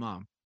killed his own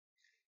mom.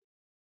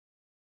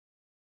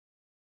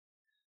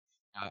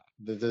 uh,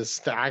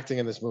 The acting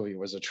in this movie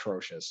was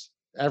atrocious.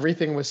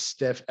 Everything was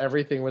stiff.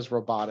 Everything was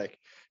robotic.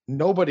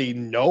 Nobody.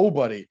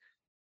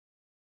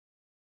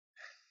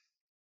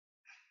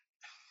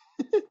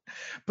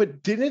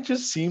 But didn't it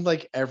just seem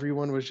like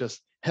everyone was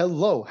just,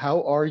 "Hello,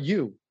 how are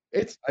you?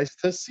 It's nice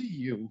to see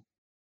you."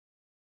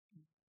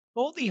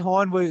 Goldie Yes,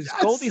 Hawn was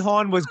yes, Goldie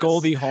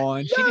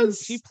Hawn. She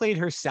yes. played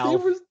They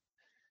herself. were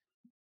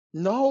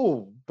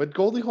no, but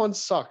Goldie Hawn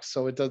sucks.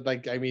 So it does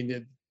like I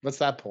mean, what's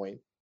that point?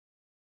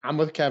 I'm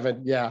with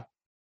Kevin. Yeah,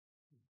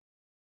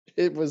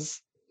 it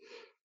was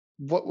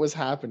what was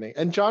happening.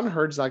 And John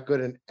Hurd's not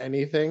good in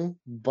anything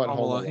but Home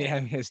Home Alone, Alone. yeah,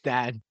 his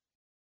dad.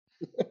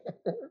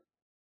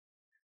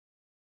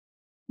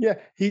 Yeah,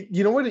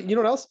 you know what? You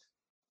know what else?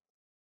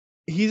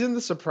 He's in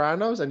The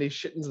Sopranos, and he's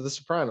shit into The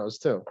Sopranos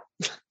too.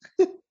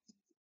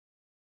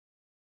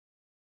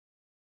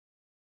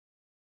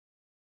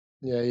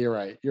 Yeah, you're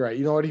right. You're right.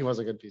 You know what? He was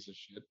a good piece of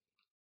shit.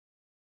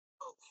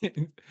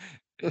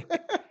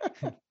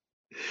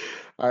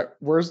 All right,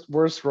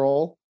 worst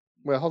role.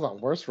 Well, hold on.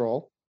 Worst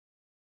role.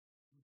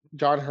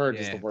 John Hurt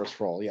is the Yeah. worst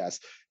role. Yes,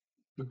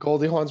 but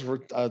Goldie Hawn's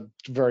a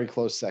very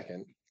close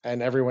second,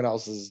 and everyone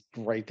else is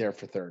right there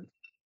for third.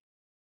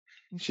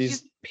 She's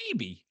She's a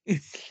baby.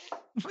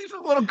 Leave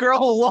the little girl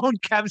alone,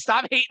 Kevin.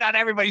 Stop hating on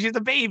everybody. She's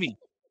a baby.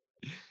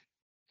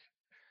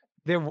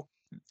 There,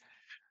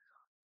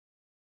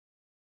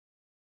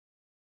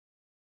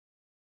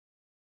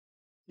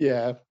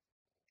 yeah.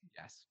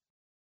 yes.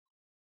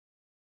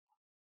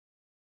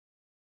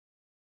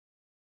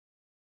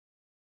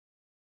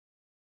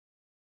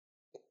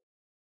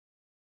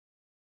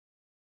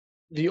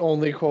 The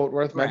only quote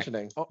worth Correct.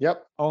 mentioning. Oh,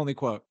 Yep. only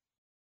quote.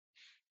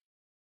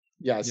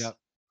 Yes. Yep.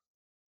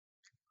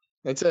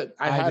 That's it.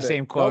 I I had the had it.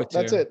 same Nope, quote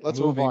that's too. it. Let's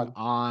move Moving on.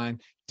 on.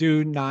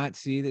 Do not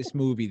see this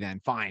movie then.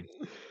 Fine.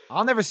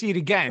 I'll never see it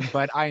again,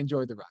 but I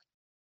enjoyed the ride.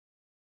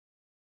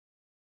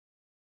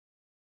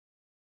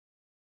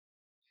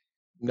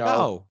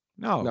 No,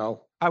 No, no.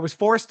 no. I was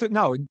forced to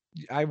no,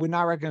 I would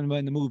not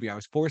recommend the movie. I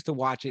was forced to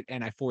watch it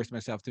and I forced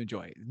myself to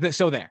enjoy it.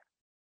 So there.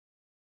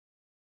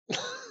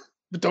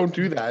 But don't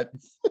do that.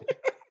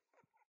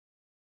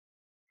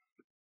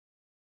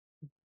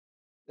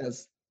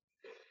 Yes,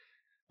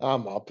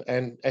 I'm up,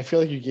 and I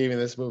feel like you gave me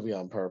this movie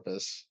on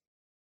purpose.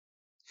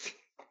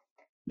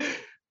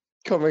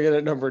 Coming in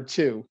at number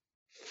 2,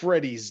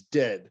 Freddy's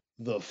Dead: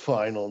 The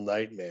Final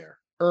Nightmare,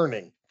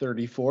 earning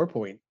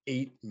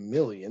 $34.8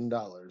 million.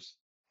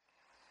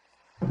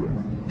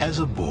 As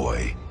a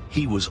boy,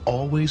 he was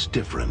always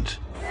different.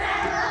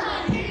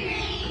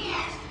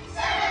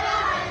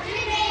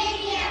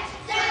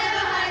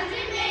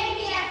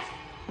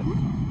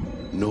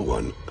 No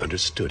one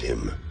understood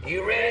him.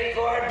 You ready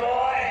for it,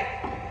 boy?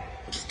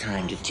 It's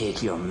time to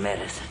take your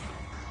medicine.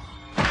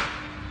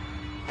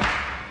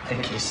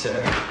 Thank you,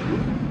 sir.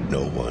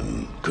 No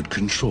one could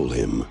control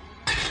him.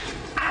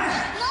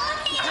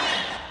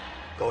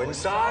 Go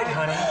inside,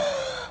 honey.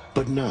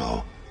 But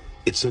now,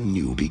 it's a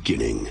new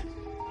beginning.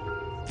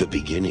 The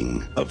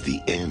beginning of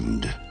the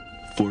end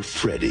for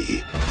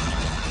Freddy.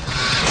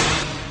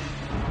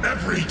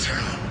 Every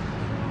town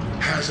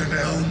has an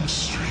Elm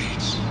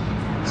Street.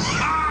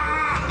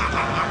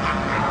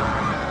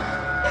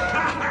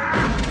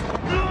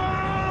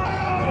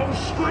 No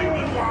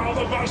screaming while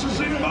the bus is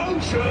in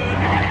motion.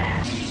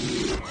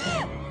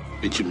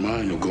 It's your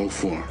mind or go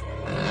for it.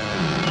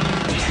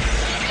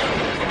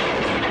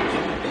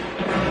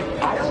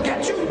 I'll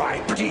get you, my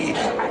pretty,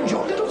 and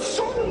your little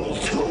soul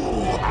too.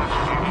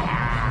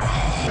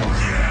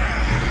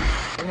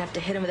 We're gonna have to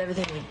hit him with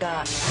everything we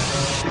got.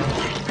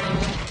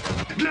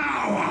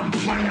 Now I'm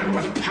playing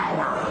with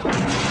power.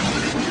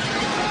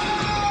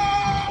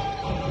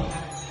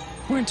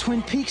 We're in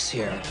Twin Peaks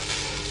here.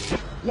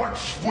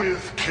 What's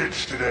with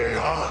kids today,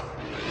 huh?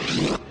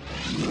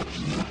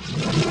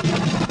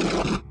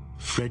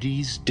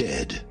 Freddy's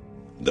Dead.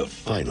 The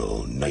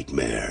Final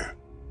Nightmare.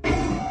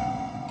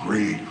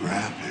 Great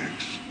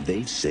graphics.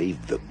 They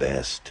saved the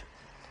best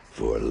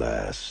for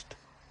last.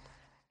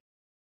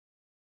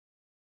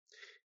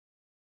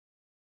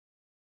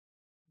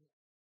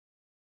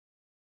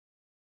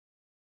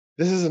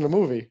 This isn't a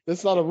movie. This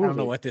is not a movie. I don't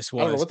know what this I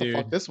don't know was, what the dude.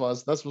 fuck this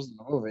was. This wasn't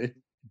a movie.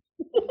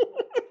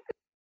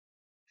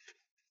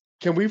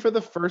 Can we, for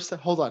the first,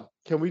 hold on.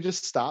 Can we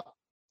just stop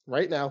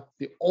right now?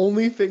 The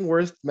only thing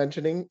worth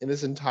mentioning in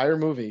this entire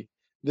movie,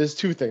 there's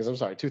two things. I'm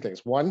sorry, two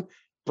things. One,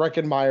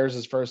 Breckin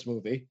Myers' first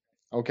movie.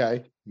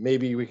 Okay,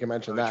 maybe we can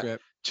mention Road that.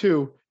 trip.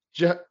 Two,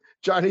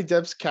 Johnny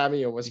Depp's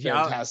cameo was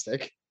Yeah.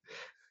 fantastic.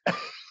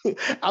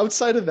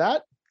 Outside of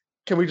that,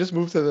 can we just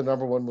move to the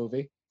number one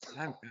movie?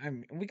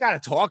 We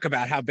got to talk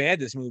about how bad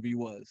this movie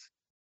was.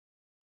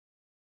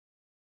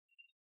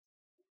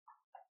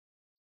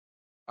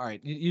 All right,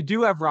 you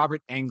do have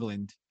Robert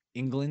Englund,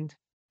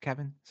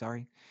 Kevin,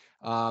 sorry,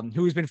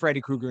 who's been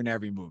Freddy Krueger in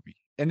every movie.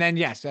 And then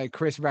yes,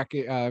 Chris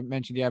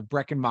mentioned you have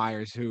Breckin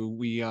Myers, who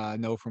we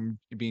know from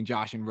being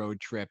Josh in Road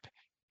Trip,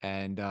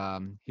 and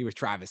he was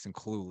Travis in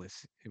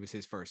Clueless. It was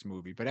his first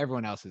movie, but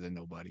everyone else is a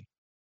nobody.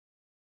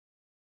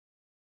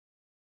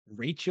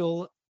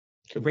 Rachel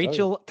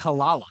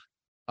Talala.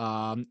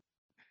 Oh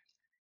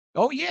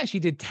yeah, she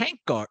did Tank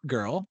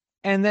Girl,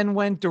 and then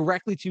went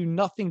directly to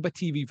nothing but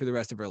TV for the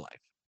rest of her life.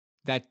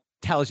 That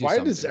tells you Why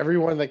something. does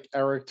everyone that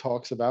Eric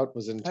talks about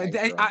was in Tank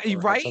Girl? Or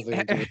had right? something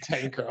to do with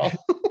Tank Girl.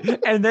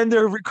 And then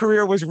their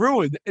career was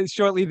ruined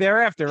shortly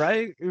thereafter,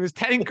 right? It was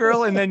Tank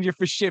Girl, and then you're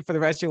for shit for the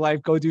rest of your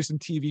life. Go do some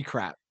TV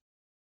crap.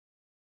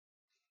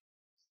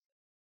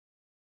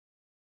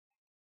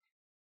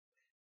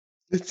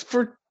 It's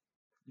for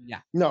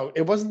Yeah. No,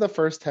 it wasn't the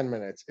first 10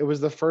 minutes. It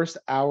was the first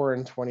hour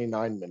and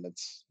 29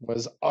 minutes.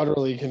 Was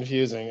utterly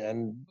confusing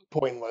and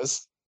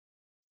pointless.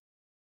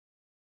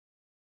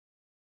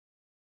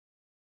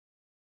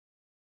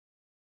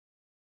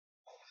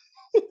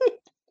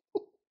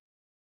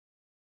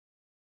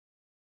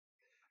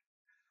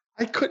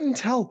 I couldn't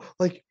tell.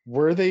 Like,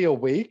 were they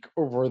awake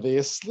or were they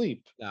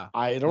asleep? No,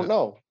 I don't no.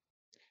 know.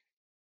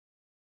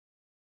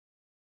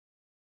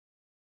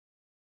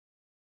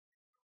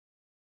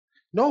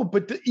 No,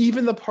 but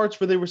even the parts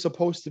where they were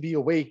supposed to be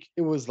awake,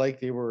 it was like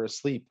they were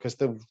asleep because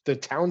the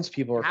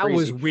townspeople are That crazy.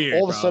 was weird.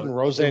 All of a bro. sudden, The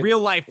Roseanne, real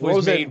life was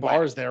Roseanne made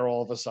Barr's wet. there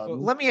all of a Well,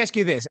 sudden. let me ask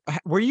you this: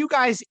 were you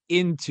guys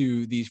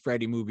into these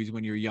Freddy movies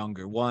when you were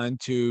younger? 1,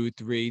 2,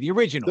 3, the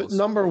originals.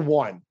 Number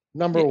one.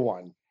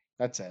 Yeah.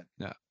 That's it.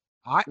 No,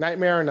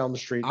 Nightmare on Elm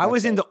Street. I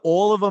was that's into it.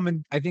 all of them,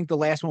 and I think the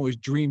last one was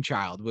Dream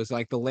Child. Was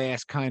like the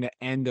last kind of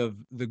end of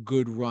the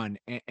good run,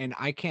 and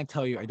I can't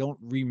tell you, I don't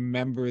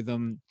remember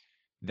them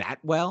that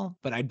well,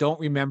 but I don't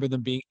remember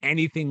them being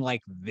anything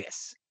like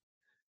this.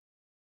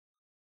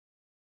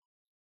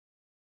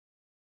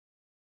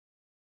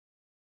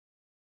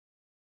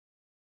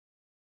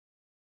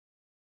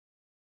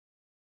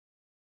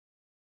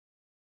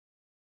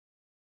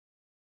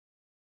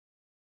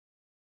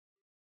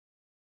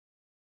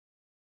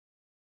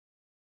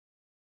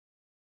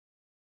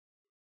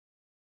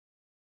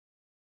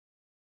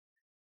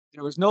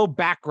 There was no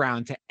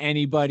background to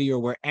anybody or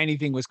where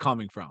anything was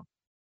coming from.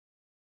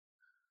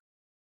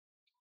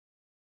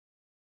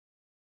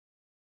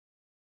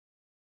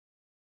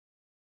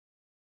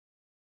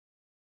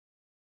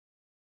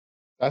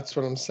 That's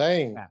what I'm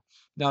saying. Yeah.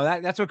 No,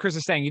 that's what Chris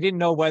is saying. You didn't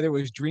know whether it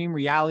was dream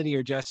reality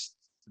or just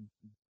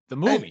the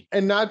movie.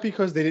 And not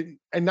because they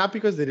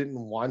didn't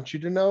want you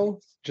to know,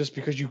 just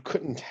because you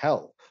couldn't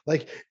tell.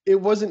 Like it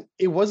wasn't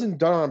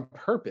done on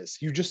purpose.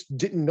 You just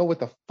didn't know what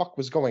the fuck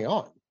was going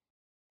on.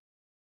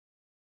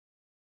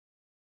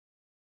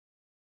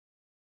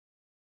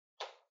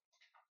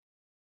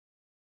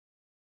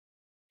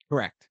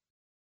 Correct.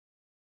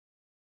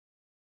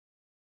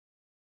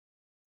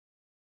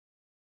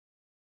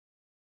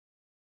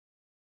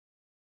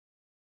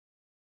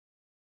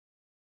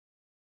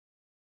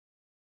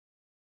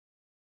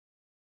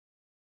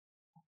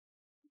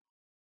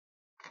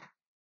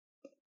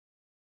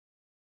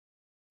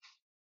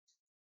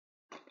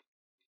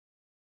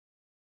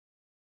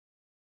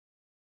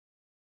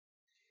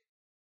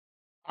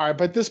 All right,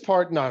 but this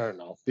part,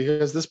 no,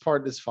 because this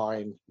part is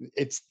fine.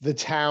 It's the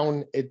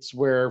town. It's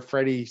where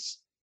Freddy's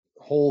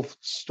whole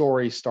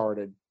story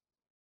started.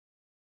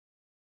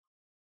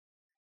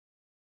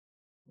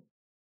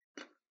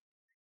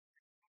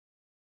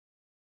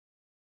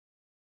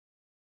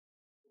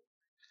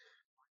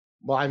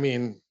 Well, I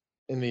mean,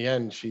 in the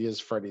end, she is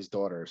Freddy's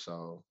daughter,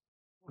 so.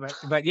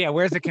 But yeah,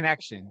 where's the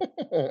connection?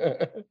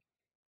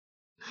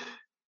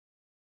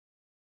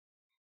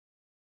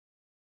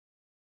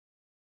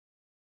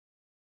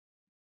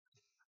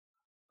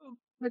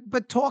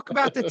 But talk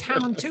about the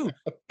town too.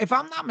 If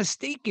I'm not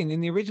mistaken, in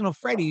the original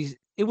Freddy's,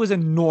 it was a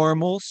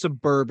normal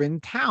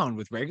suburban town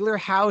with regular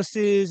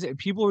houses, and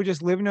people were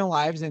just living their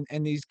lives.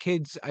 And these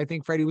kids, I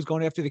think Freddy was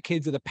going after the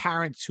kids of the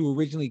parents who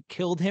originally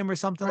killed him or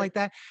something Right. like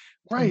that.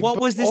 Right, What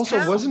but was this also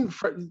town?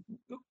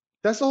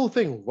 that's the whole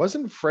thing.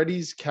 Wasn't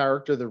Freddy's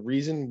character the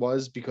reason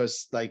was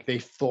because like they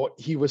thought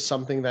he was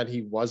something that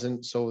he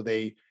wasn't, so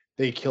they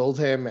killed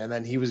him and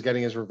then he was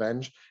getting his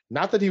revenge.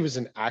 Not that he was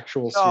an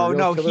actual No, serial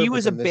no, killer, he but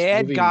was a then this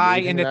bad movie guy,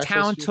 made him and an the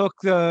actual town took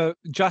the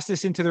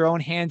justice into their own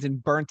hands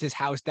and burnt his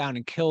house down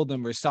and killed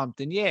him or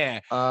something.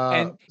 Yeah.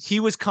 And he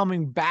was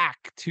coming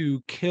back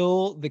to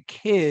kill the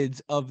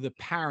kids of the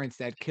parents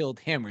that killed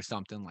him or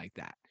something like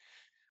that.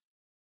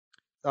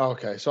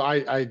 Okay, so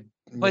I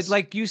But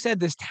like you said,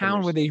 this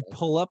town where misunderstood. they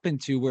pull up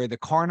into where the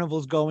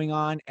carnival's going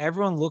on,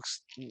 everyone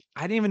looks,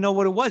 I didn't even know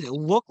what it was. It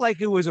looked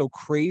like it was a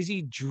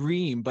crazy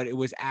dream, but it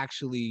was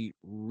actually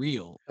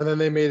real. And then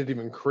they made it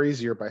even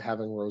crazier by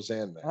having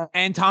Roseanne there.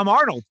 And Tom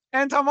Arnold.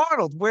 And Tom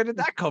Arnold. Where did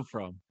that come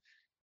from?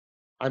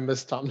 I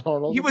miss Tom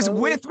Arnold. He was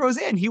apparently. with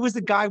Roseanne. He was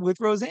the guy with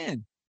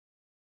Roseanne.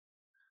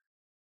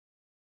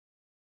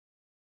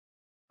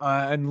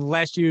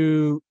 Unless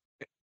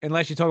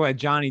you talk about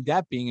Johnny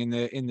Depp being in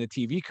the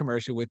TV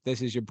commercial with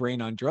 "This Is Your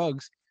Brain on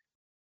Drugs."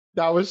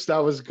 That was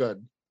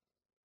good.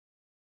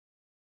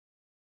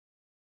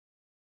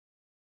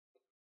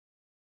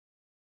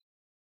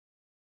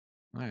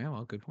 All right,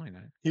 well, good point.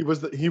 He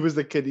was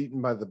the kid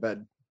eaten by the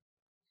bed.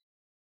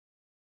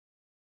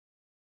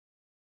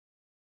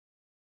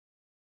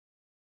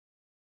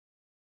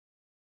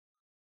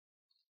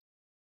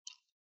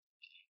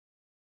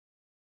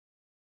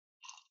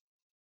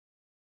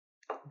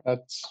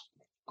 That's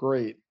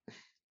great.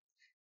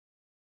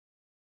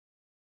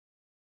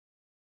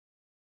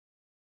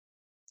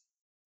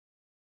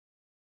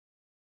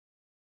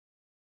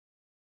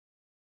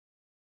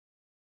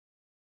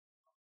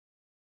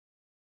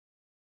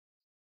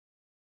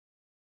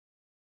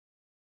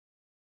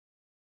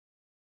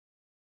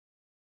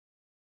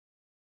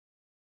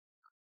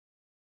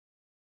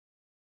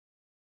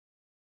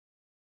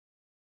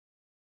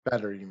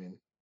 Better, you mean?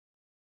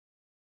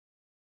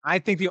 I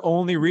think the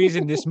only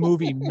reason this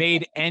movie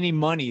made any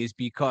money is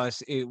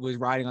because it was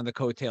riding on the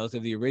coattails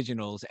of the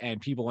originals, and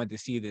people went to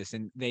see this,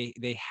 and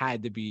they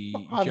had to be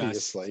just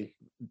Obviously.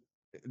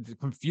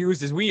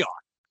 confused as we are.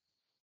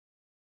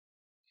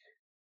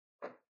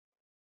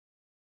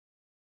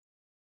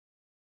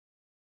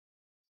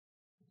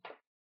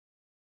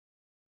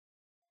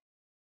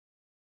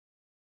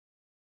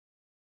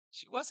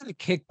 She wasn't a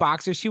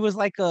kickboxer. She was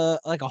like a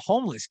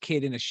homeless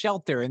kid in a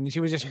shelter, and she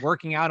was just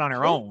working out on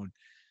her Can, own.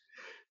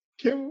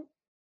 can,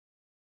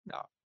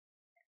 No.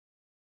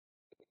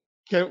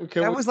 can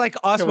That we was like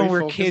us can when we we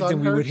were focus kids on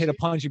and we her? would hit a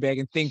punching bag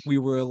and think we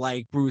were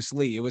like Bruce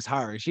Lee. It was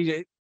her.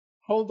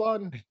 Hold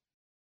on.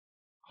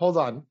 Hold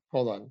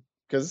on.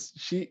 Because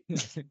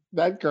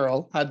that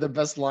girl had the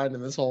best line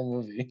in this whole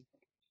movie.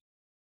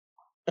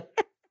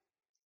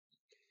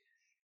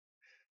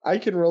 I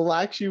can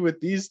relax you with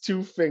these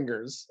two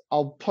fingers.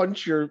 I'll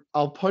punch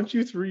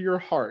you through your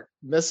heart.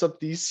 Mess up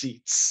these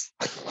seats.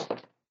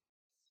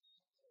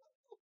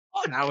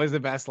 That was the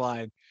best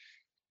line.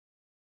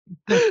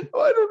 I don't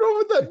know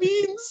what that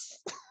means.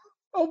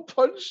 I'll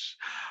punch.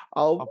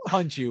 I'll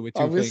punch you with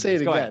 2 I'm gonna say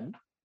fingers. it Go ahead. again.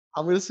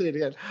 I'm gonna say it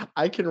again.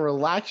 I can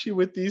relax you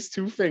with these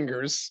two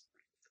fingers.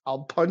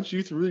 I'll punch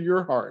you through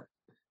your heart.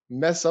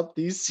 Mess up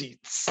these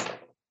seats.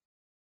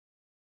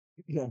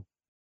 Yeah.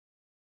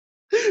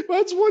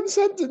 That's one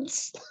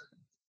sentence.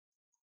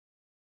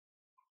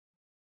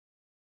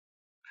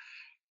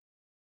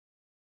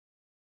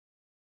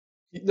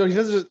 No, he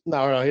doesn't.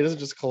 No, he doesn't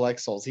just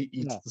collect souls. He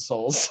eats No. the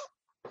souls.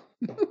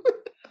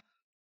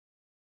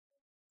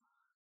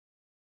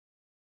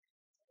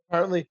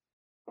 Apparently,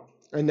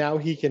 and now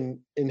he can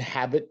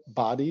inhabit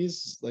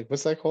bodies. Like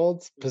what's that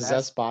called? Possess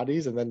That's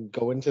bodies and then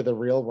go into the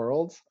real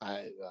world.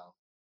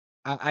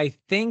 I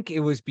think it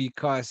was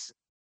because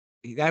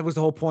that was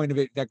the whole point of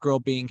it, that girl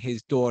being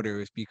his daughter,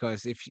 is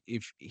because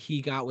if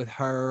he got with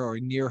her or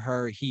near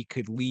her, he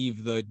could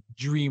leave the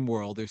dream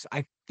world.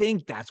 I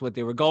think that's what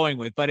they were going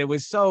with, but it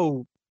was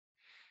so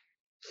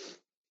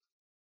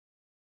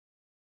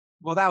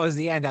well, that was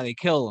the end, how they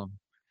kill him.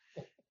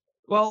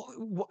 Well,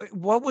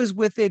 what was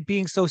with it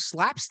being so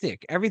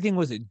slapstick? Everything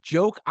was a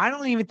joke. I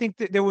don't even think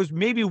that there was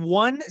maybe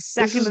 1 This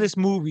second of is this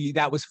movie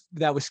that was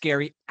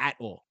scary at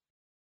all.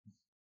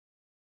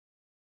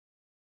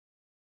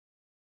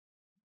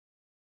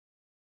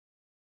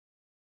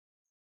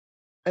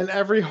 and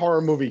every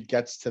horror movie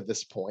gets to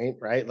this point,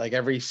 right? Like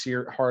every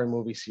horror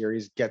movie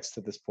series gets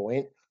to this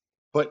point.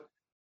 But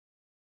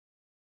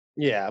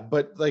yeah,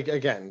 but like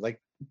again, like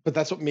but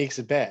that's what makes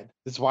it bad.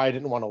 That's why I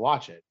didn't want to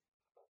watch it.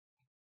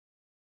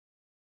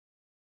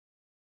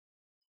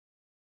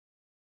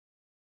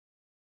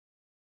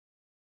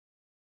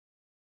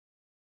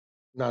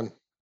 None.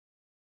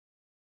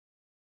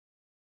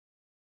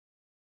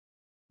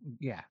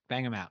 Yeah,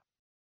 bang him out.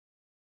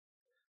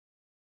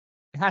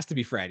 It has to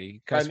be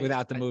Freddy, I because mean,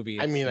 without the movie,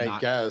 I it's mean, I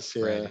not guess,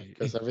 yeah, Freddy.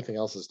 because everything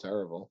else is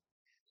terrible.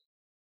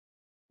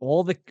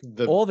 All the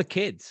The all the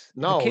kids.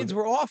 The no, kids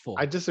were I awful.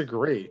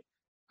 disagree.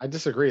 I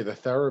disagree. The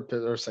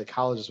therapist or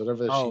psychologist,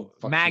 whatever she Oh,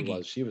 fuck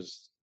Maggie. she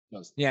was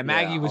Yeah, yeah.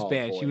 Maggie was Oh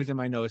bad. She boy, was in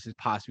my notes as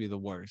possibly the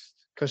worst.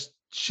 because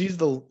she's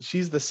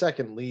the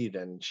second lead,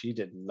 and she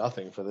did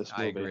nothing for this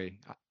I movie. agree.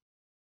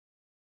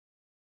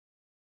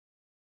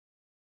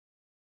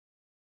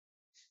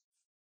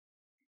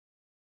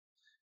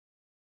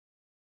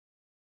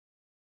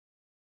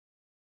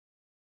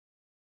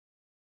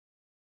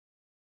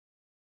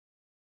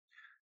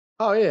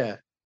 Oh yeah,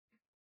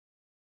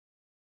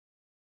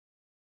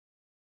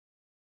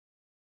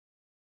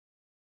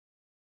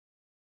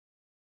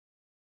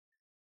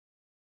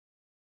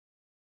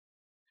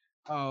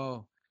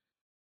 Oh,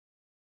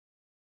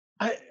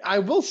 I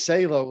will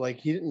say though,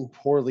 like he didn't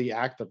poorly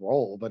act the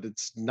role, but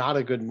it's not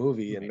a good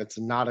movie and right. it's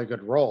not a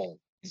good role.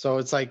 So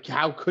it's like,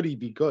 how could he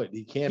be good? He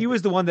He can't be.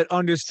 was the one that Same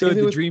understood thing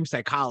the with dream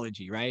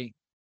psychology, right?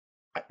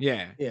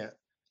 Yeah. yeah.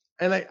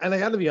 And I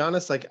got to be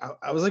honest, like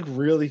I was like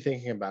really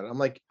thinking about it. I'm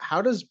like,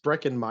 how does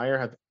Breckin Meyer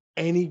have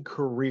any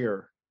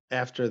career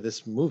after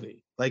this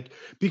movie? Like,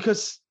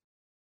 because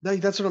like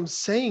that's what I'm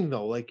saying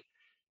though. Like,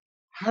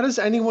 how does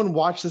anyone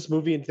watch this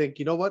movie and think,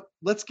 you know what?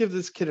 Let's give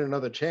this kid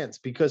another chance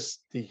because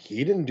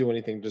he didn't do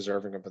anything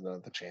deserving of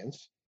another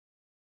chance,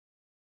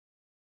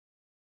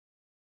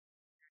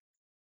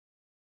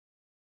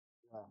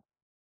 Wow.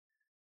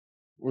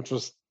 which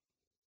was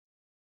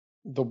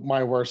the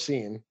my worst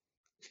scene.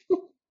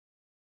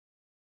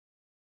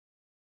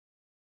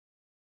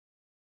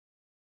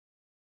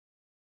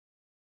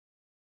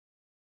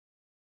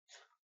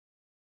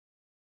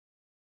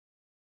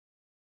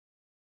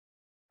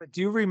 But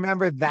do you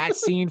remember that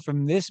scene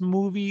from this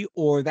movie,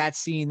 or that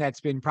scene that's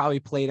been probably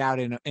played out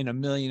in a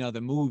million other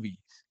movies?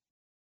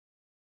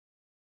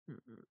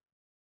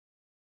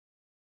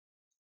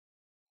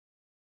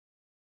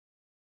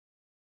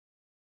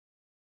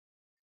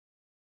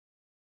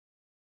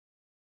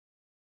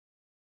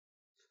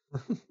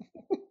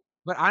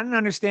 But I don't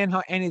understand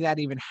how any of that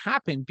even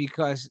happened,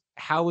 because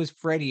how is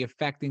Freddy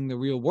affecting the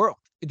real world?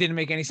 It didn't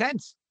make any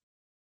sense.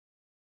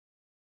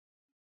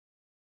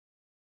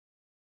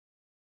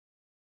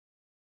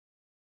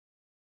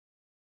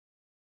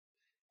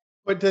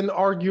 But then,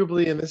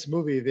 arguably, in this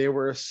movie, they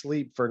were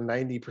asleep for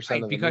 90%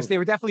 Right, of the because they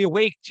were movie. definitely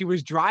awake. She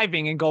was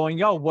driving and going,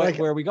 "Yo, what? Like,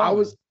 Where are we I going?"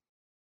 was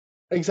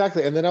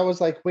exactly, and then I was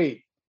like,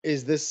 "Wait,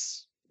 is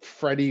this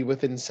Freddy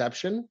with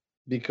Inception?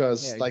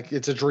 Because Yeah, like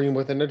it's a dream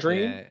within a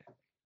dream." yeah.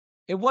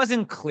 It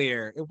wasn't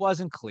clear. It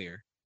wasn't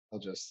clear. I'll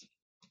just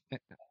Eh,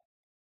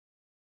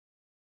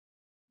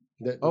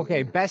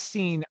 okay, mm-mm. best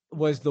scene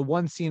was the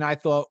one scene I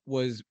thought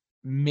was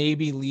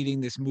maybe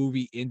leading this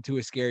movie into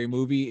a scary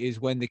movie, is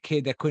when the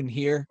kid that couldn't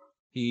hear,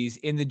 he's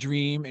in the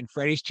dream and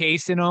Freddy's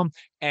chasing him,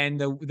 and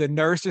the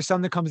nurse or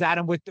something comes at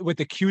him with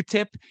the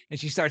Q-tip, and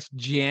she starts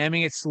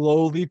jamming it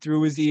slowly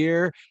through his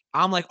ear.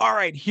 I'm like, all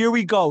right, here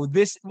we go.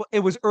 It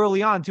was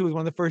early on too. It was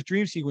one of the first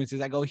dream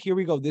sequences. I go, here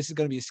we go. This is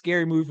going to be a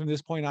scary movie from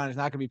this point on. It's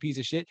not going to be a piece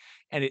of shit,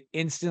 and it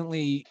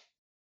instantly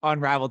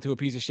unraveled to a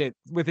piece of shit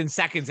within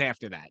seconds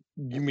after that.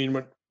 You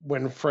mean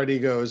when Freddy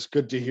goes,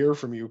 "Good to hear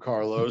from you,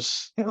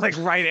 Carlos." Like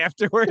right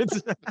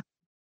afterwards.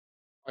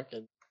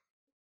 Fucking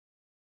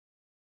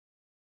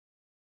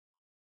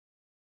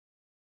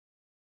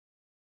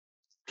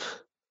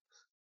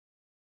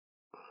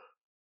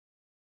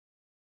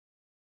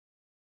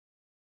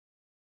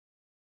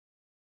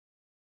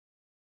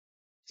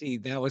See,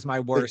 that was my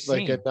worst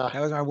like scene.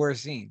 That was my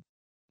worst scene.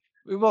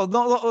 Well,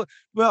 no,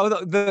 well,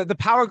 the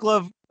Power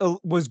Glove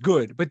was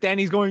good, but then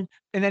he's going,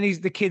 and then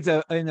the kid's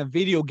in a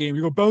video game.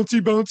 You go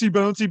bouncy, bouncy,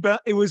 bouncy,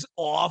 It was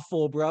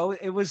awful, bro.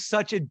 It was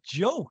such a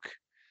joke.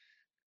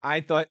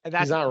 I thought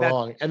He's not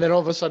wrong. And then all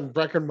of a sudden,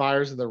 Breckin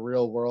Myers in the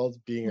real world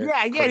being a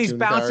yeah, yeah. He's cartoon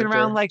bouncing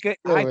around character. like a.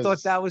 It I thought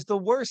was that was the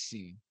worst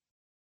scene.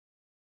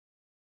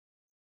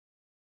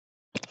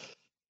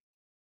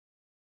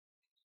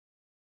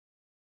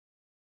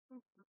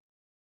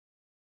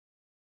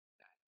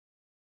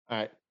 all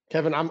right.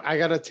 Kevin, I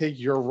gotta take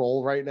your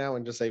role right now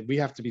and just say we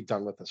have to be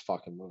done with this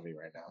fucking movie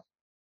right now.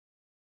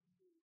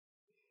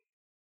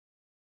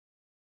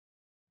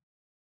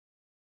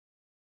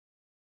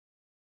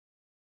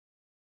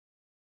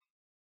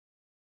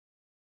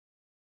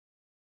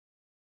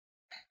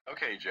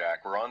 Okay,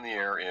 Jack, we're on the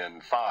air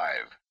in 5,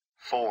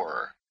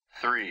 4,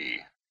 3,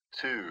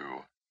 2,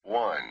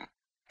 1.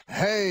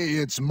 Hey,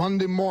 it's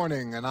Monday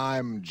morning, and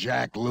I'm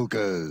Jack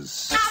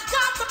Lucas.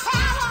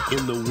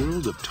 In the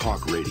world of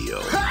talk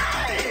radio,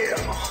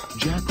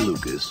 Jack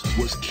Lucas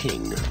was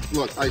king.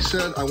 Look, I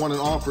said I want an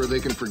offer they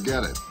can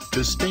forget it.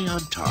 To stay on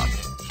top,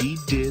 he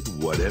did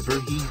whatever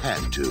he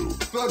had to.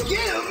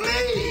 Forgive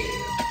me!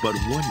 But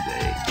one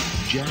day,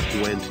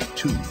 Jack went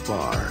too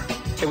far.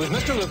 It was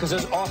Mr.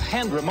 Lucas's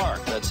offhand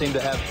remark that seemed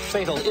to have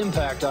fatal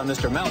impact on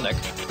Mr. Melnick.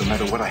 No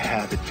matter what I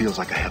have, it feels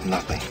like I have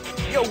nothing.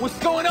 Yo, what's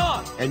going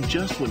on? And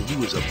just when he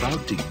was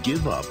about to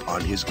give up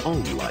on his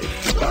own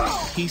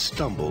life, he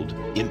stumbled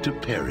into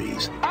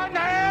Perry's.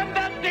 Unhand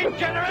that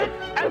degenerate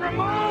and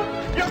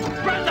remove your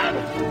presence!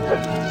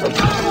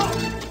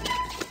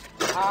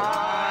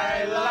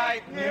 I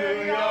like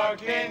New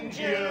York in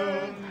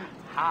June.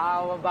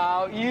 How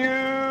about you?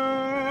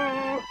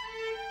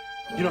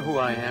 You know who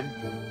I am?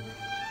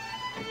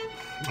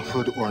 A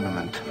hood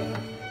ornament.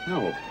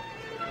 No.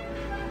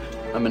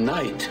 I'm a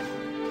knight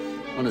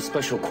on a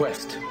special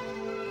quest.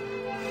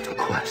 A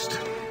quest.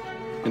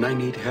 And I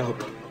need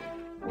help.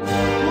 You're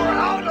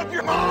out of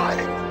your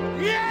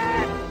mind!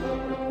 Yes!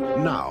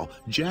 Now,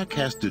 Jack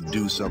has to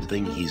do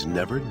something he's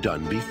never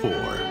done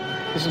before.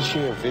 Isn't she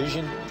a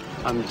vision?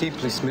 I'm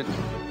deeply smitten.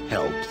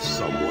 Help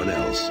someone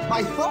else.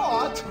 I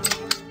thought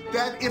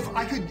that if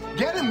I could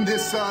get him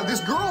this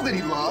girl that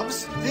he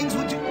loves, things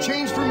would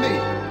change for me.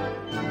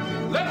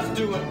 Let's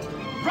do it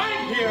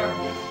right here.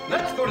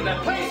 Let's go to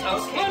that place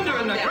out yonder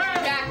in the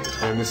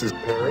grass. And this is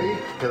Perry.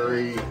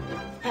 Perry.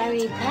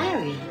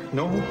 Perry.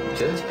 No,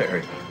 just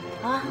Perry.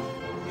 Ah,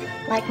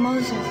 like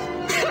Moses.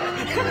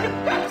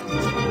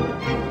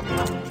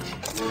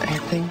 I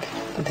think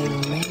they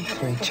were made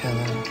for each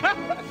other.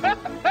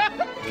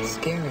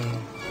 Scary,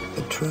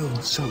 but true.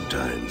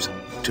 Sometimes,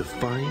 to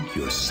find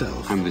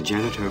yourself, I'm the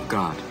janitor of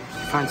God.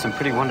 Find some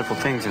pretty wonderful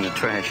things in the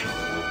trash.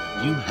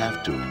 you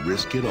have to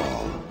risk it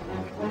all.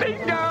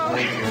 Bingo!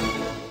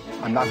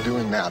 I'm not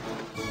doing that.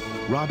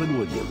 Robin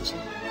Williams,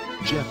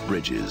 Jeff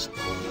Bridges,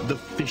 The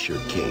Fisher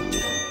King.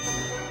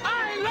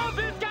 I love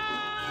this guy!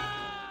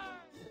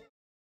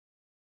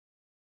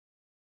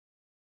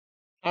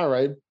 All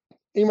right.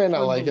 You might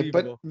not like it, but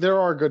Unbelievable. there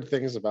are good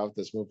things about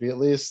this movie, at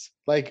least.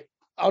 Like,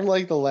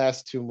 unlike the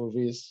last two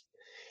movies,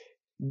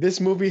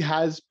 this movie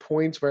has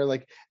points where,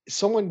 like,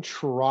 someone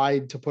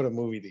tried to put a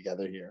movie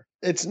together here.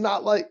 It's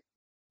not like.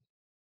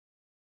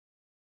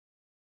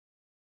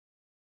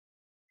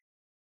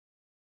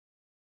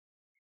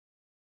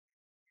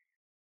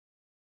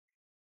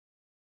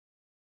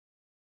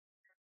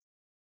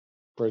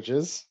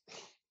 Bridges.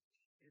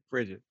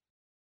 Bridget.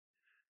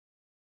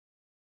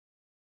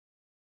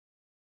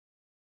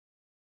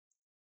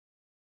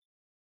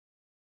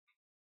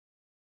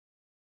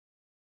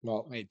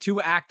 Well, Wait,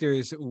 two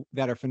actors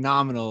that are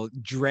phenomenal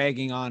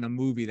dragging on a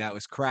movie that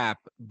was crap,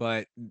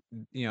 but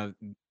you know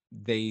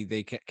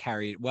they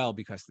carry it well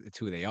because it's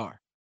who they are.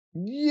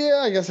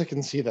 yeah, I guess I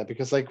can see that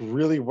because, like,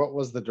 really, what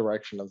was the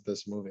direction of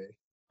this movie?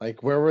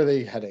 Like, where were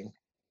they heading?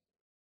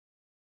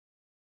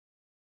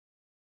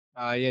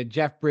 Yeah,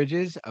 Jeff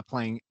Bridges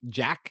playing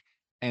Jack,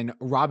 and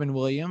Robin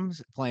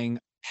Williams playing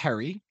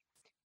Perry,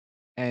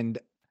 and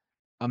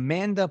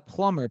Amanda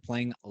Plummer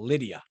playing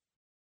Lydia.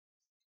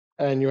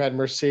 And you had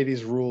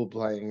Mercedes Rule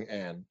playing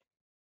Anne.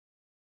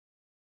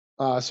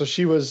 So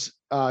she was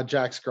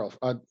Jeff's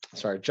girlfriend,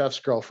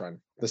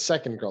 the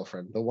second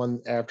girlfriend, the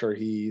one after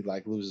he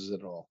like loses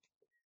it all.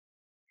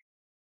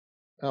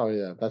 Oh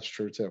yeah, that's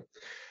true too.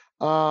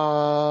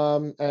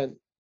 And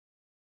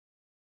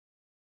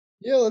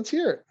yeah, let's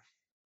hear it.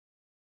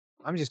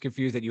 I'm just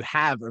confused that you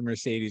have a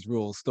Mercedes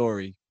Rule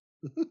story.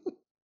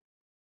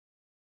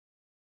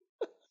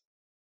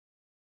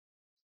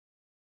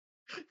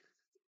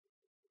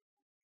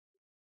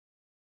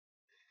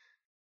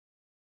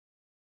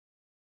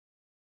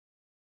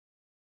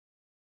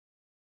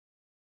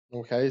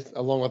 Okay,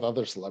 along with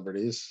other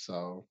celebrities.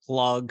 So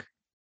Plug.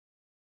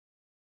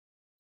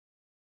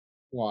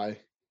 why?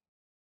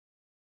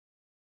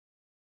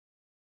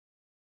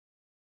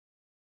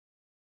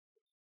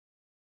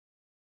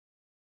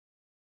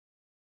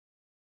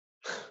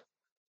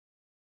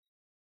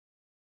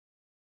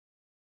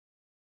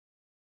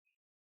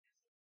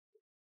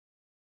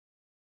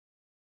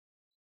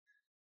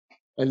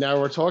 And now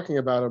we're talking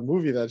about a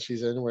movie that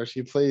she's in where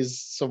she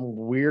plays some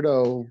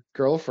weirdo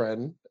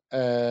girlfriend,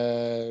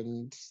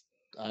 and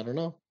I don't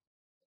know.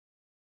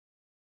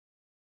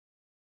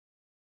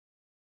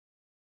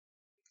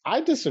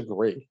 I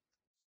disagree.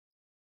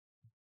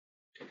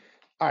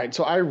 All right,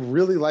 so I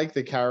really like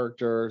the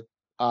character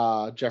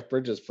Jeff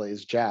Bridges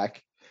plays,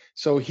 Jack.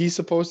 So he's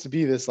supposed to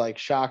be this like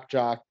shock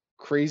jock,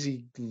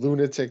 crazy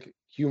lunatic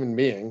human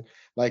being,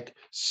 like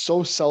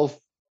so self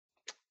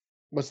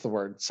what's the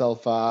word?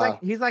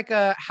 He's like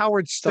a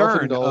Howard Stern of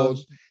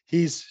Self-indulged.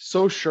 He's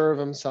so sure of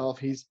himself.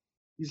 He's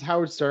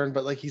Howard Stern,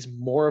 but like he's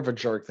more of a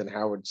jerk than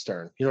Howard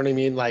Stern. You know what I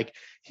mean? Like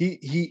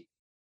he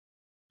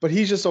but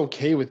he's just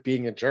okay with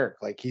being a jerk.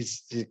 Like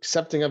he's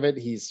accepting of it.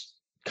 He's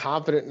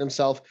confident in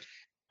himself.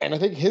 And I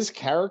think his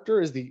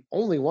character is the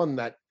only one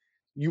that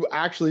you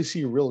actually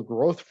see real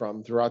growth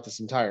from throughout this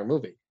entire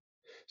movie.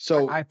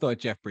 So I thought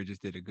Jeff Bridges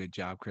did a good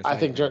job, Chris. I I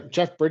think agree with you.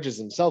 Jeff Bridges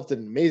himself did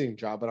an amazing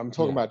job, but I'm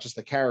talking Yeah. about just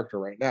the character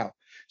right now.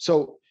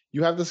 So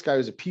you have this guy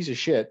who's a piece of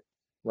shit,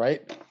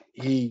 right?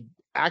 He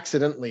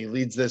accidentally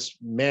leads this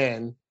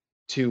man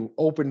to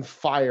open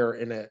fire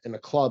in a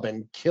club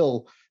and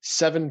kill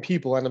 7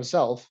 people and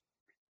himself.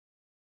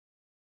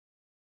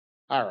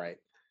 All right.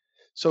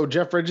 So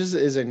Jeff Bridges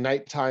is a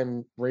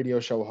nighttime radio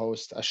show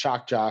host, a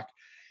shock jock.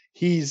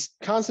 He's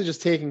constantly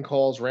just taking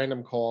calls,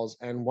 random calls.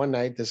 And one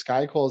night, this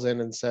guy calls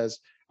in and says,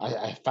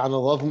 I found the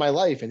love of my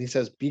life. And he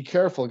says, be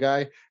careful,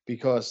 guy,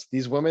 because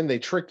these women, they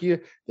trick you.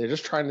 They're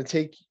just trying to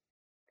take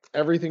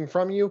everything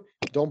from you.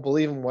 Don't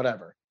believe them,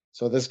 whatever.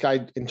 So this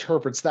guy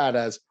interprets that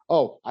as,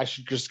 oh, I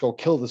should just go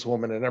kill this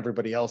woman and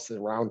everybody else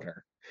around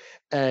her.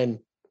 And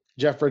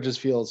Jeff Bridges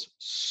feels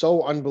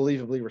so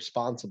unbelievably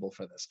responsible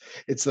for this.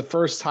 It's the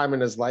first time in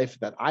his life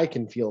that I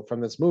can feel from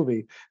this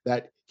movie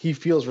that he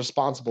feels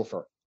responsible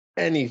for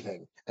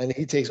anything and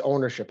he takes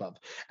ownership of.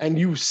 And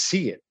you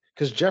see it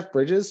because Jeff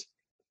Bridges,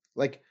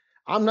 like,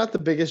 I'm not the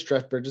biggest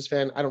Jeff Bridges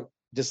fan. I don't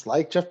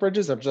dislike Jeff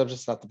Bridges. I'm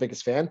just not the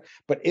biggest fan.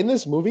 But in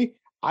this movie,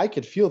 I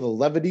could feel the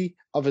levity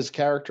of his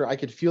character. I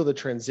could feel the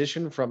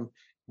transition from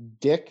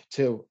dick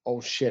to,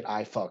 oh shit,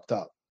 I fucked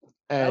up.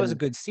 That was a And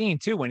good scene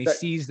too. When he that,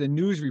 sees the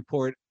news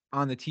report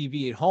on the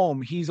TV at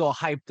home, he's all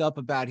hyped up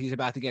about he's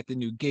about to get the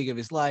new gig of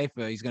his life.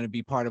 He's going to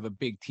be part of a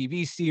big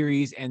TV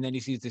series, and then he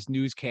sees this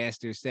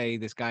newscaster say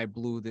this guy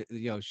blew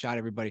the shot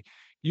everybody.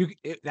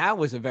 That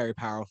was a very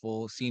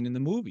powerful scene in the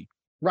movie.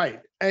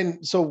 right.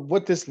 And so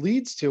what this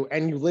leads to,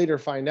 and you later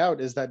find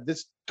out, is that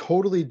this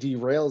totally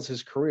derails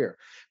his career.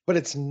 But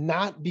it's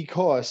not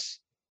because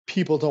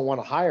people don't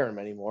want to hire him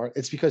anymore.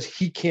 It's because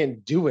he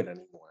can't do it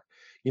anymore.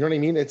 You know what I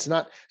mean? It's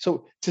not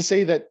so to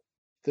say that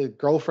the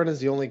girlfriend is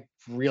the only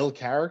real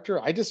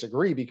character. I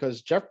disagree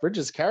because Jeff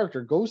Bridges'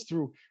 character goes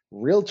through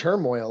real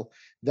turmoil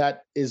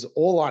that is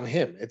all on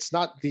him. It's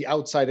not the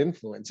outside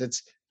influence.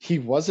 It's he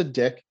was a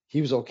dick. He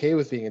was okay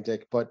with being a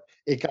dick, but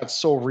it got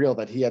so real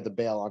that he had to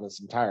bail on his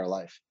entire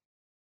life.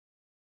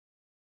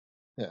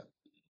 Yeah.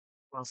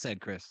 Well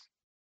said, Chris.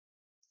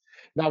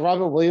 Now,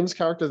 Robin Williams'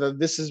 character,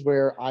 this is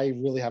where I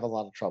really have a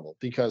lot of trouble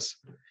because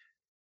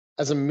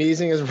as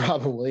amazing as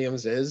Robin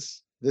Williams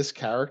is, this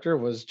character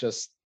was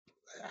just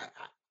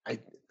I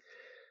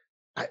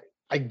I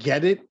I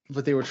get it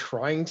what they were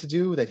trying to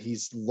do, that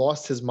he's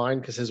lost his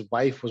mind because his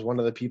wife was one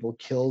of the people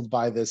killed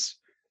by this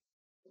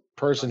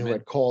person who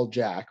had called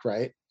Jack,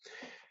 right?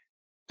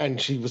 And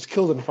she was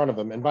killed in front of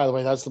him. And by the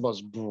way, that's the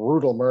most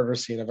brutal murder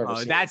scene I've ever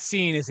seen. That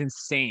scene is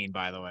insane,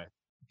 by the way.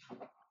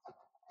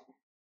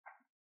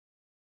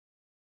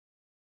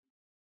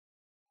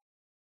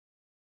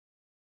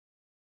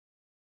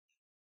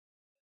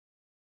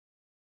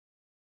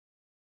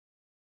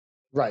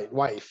 Right,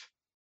 wife.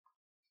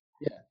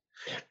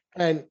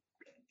 Yeah.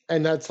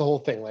 And that's the whole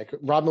thing. Like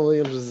Robin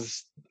Williams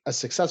was a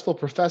successful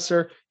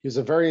professor. He was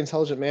a very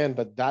intelligent man,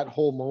 but that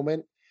whole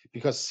moment,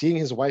 because seeing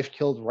his wife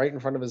killed right in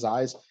front of his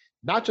eyes,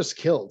 not just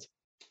killed.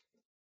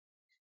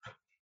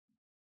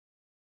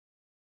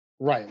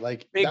 Right,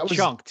 like Big that was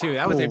chunk too.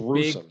 That was a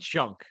gruesome. big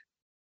chunk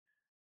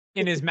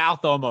in his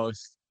mouth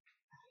almost.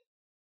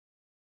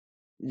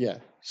 Yeah.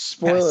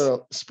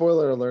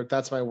 Spoiler alert,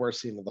 that's my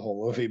worst scene of the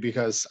whole movie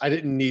because I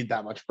didn't need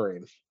that much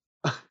brain.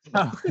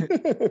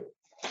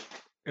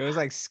 It was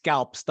like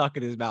scalp stuck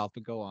in his mouth,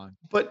 but go on.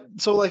 But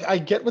so like I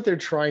get what they're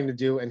trying to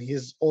do, and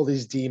he's all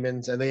these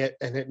demons, and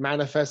it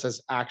manifests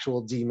as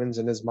actual demons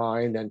in his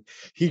mind, and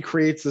he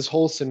creates this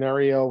whole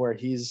scenario where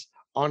he's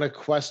on a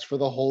quest for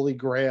the Holy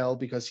Grail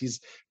because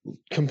he's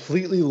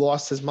completely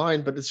lost his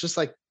mind. But it's just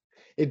like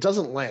it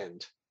doesn't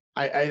land.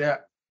 I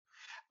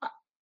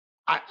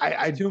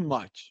too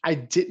much. I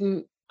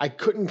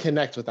couldn't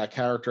connect with that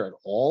character at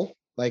all.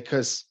 Like,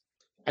 because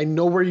I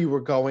know where you were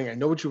going, I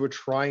know what you were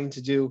trying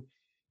to do,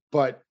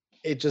 but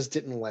it just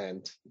didn't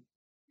land.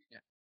 Yeah.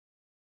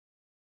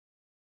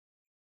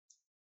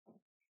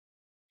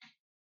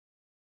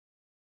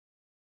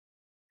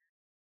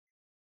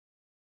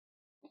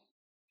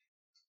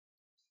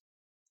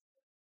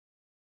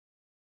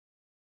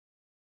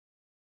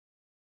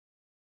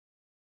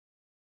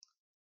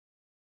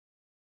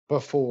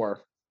 Before.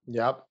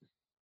 Yep.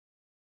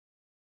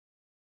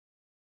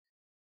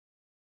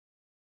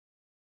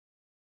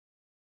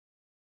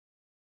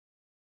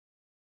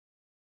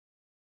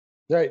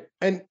 Right.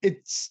 And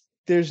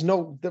there's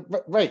no,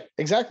 right,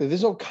 exactly.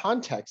 There's no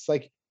context.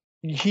 Like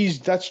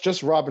that's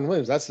just Robin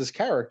Williams. That's his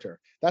character.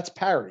 That's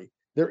Parry.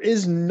 There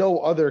is no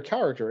other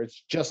character.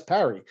 It's just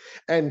Parry.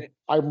 And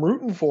I'm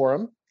rooting for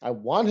him. I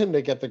want him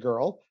to get the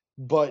girl.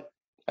 But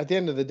at the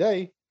end of the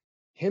day,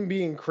 him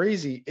being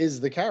crazy is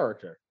the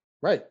character.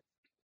 Right.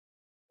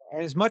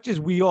 As much as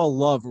we all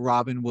love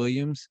Robin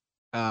Williams,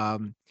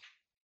 um,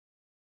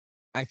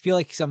 I feel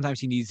like sometimes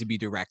he needs to be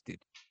directed.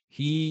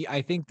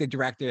 I think the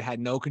director had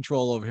no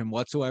control over him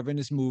whatsoever in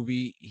this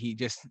movie. He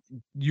just,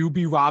 you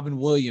be Robin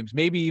Williams.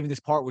 Maybe even this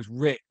part was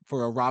writ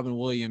for a Robin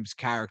Williams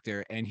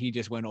character, and he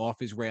just went off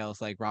his rails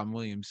like Robin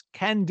Williams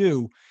can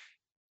do.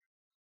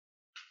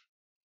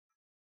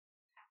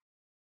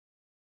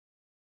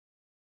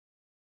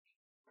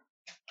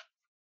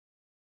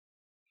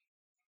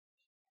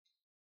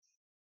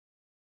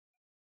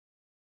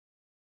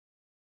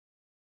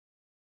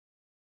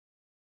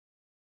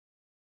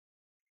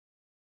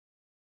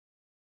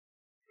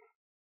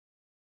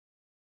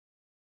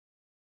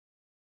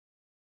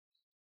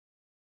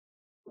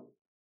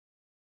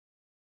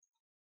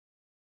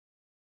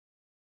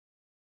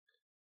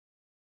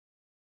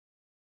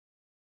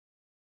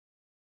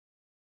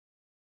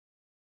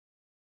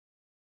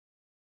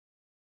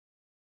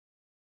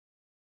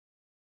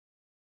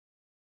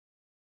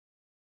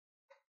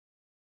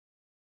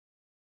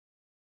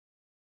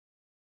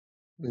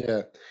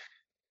 Yeah.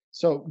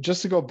 So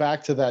just to go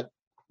back to that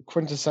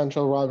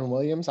quintessential Robin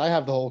Williams, I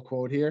have the whole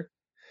quote here.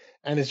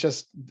 And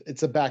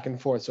it's a back and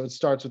forth. So it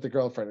starts with the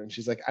girlfriend, and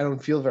she's like, I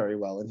don't feel very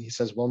well. And he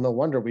says, well, no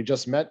wonder. We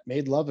just met,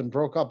 made love, and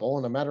broke up all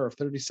in a matter of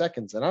 30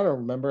 seconds. And I don't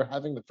remember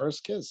having the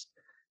first kiss,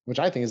 which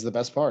I think is the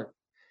best part.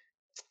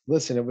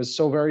 Listen, it was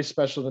so very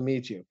special to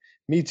meet you.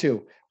 Me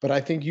too. But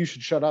I think you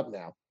should shut up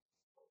now.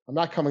 I'm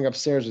not coming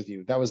upstairs with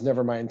you. That was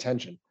never my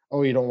intention.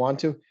 Oh, you don't want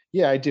to?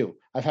 Yeah, I do.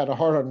 I've had a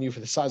heart on you for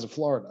the size of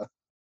Florida.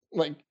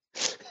 Like,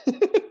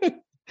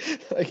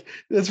 like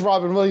that's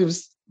Robin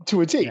Williams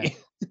to a T. Yeah.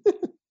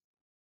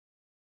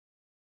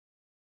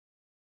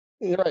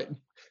 You're right.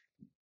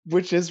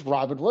 Which is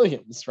Robin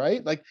Williams,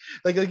 right? Like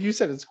you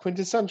said, it's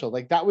quintessential.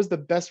 Like that was the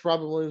best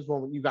Robin Williams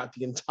moment you got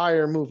the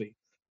entire movie,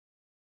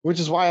 which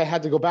is why I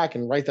had to go back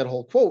and write that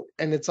whole quote.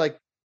 And it's like,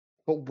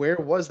 but where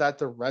was that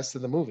the rest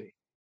of the movie?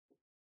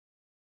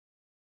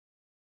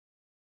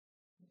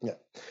 Yeah.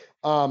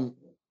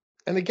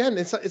 And again,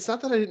 it's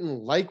not that I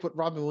didn't like what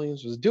Robin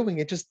Williams was doing.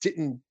 It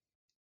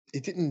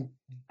didn't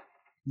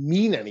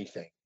mean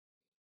anything.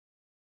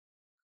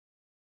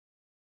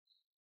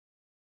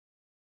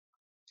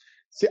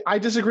 See, I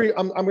disagree.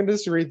 I'm going to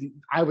disagree.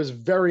 I was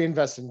very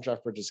invested in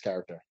Jeff Bridges'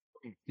 character.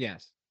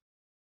 Yes.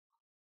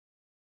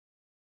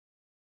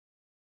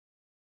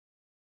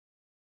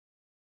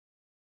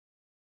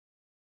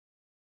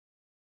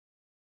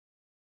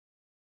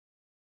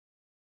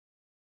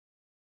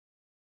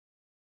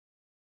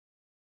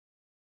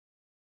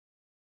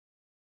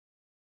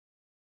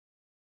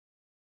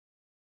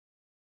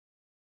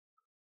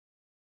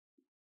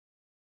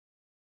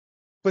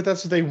 But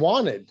that's what they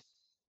wanted.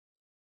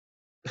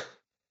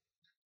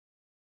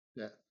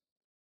 Yeah.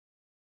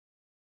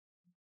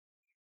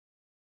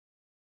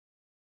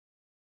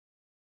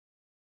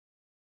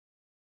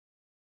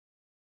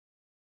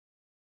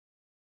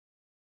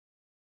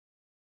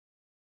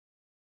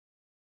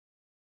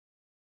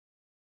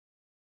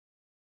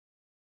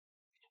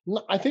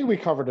 No, I think we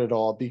covered it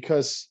all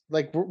because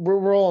like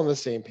we're all on the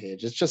same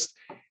page.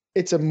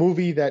 It's a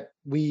movie that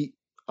we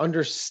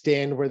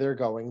understand where they're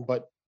going,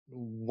 but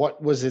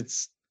what was it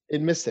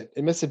missed it.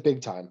 It missed it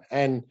big time.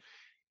 And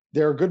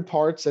there are good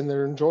parts and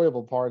there are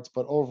enjoyable parts,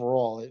 but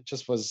overall it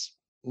just was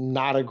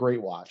not a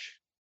great watch.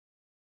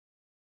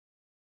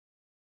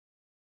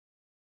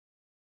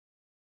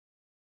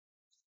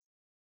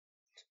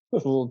 A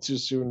little too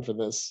soon for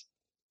this.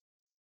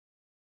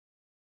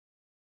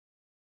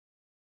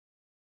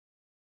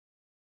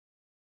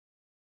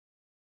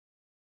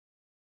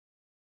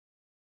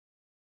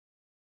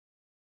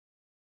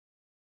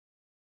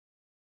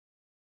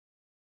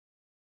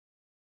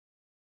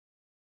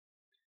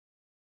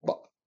 But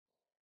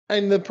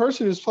and the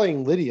person who's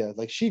playing Lydia,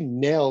 like she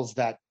nails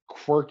that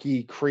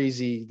quirky,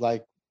 crazy,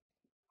 like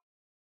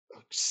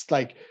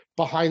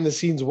behind the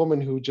scenes woman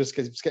who just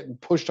gets getting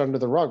pushed under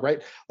the rug,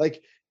 right?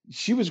 Like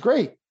she was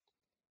great,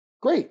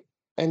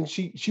 and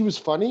she was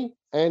funny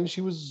and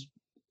she was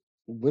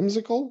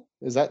whimsical.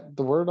 Is that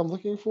the word I'm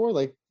looking for?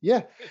 Like,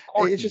 yeah,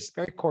 Quirky, it's just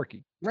very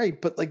quirky. right,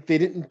 but like they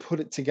didn't put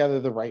it together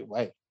the right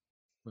way.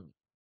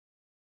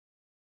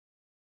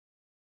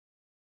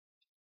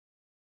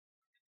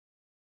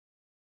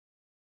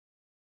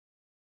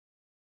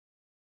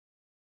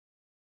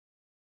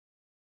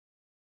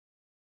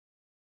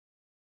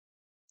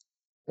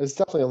 It's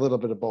definitely a little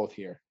bit of both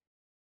here.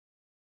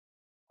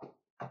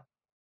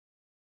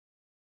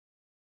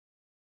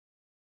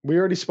 We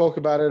already spoke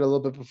about it a little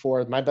bit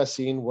before. My best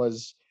scene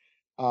was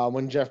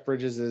when Jeff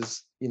Bridges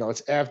is,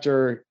 it's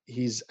after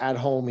he's at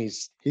home.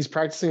 He's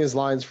practicing his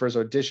lines for his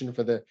audition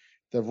for the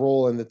the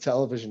role in the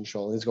television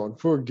show, and he's going,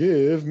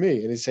 "Forgive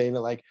me," and he's saying it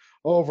like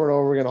over and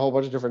over again, a whole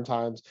bunch of different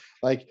times.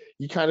 Like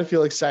you kind of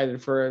feel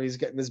excited for him. He's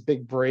getting this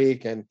big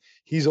break, and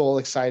he's all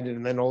excited,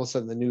 and then all of a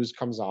sudden the news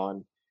comes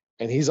on,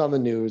 and he's on the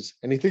news,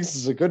 and he thinks this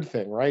is a good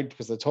thing, right?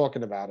 Because they're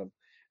talking about him,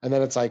 and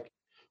then it's like,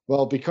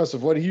 well, because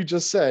of what you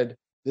just said,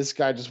 this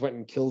guy just went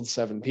and killed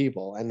 7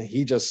 people, and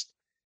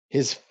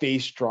his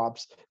face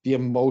drops, the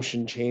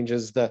emotion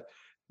changes,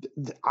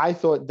 I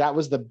thought that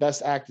was the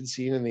best acted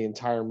scene in the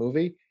entire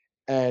movie.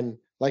 And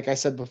like I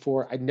said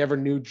before, I never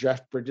knew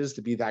Jeff Bridges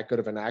to be that good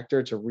of an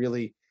actor to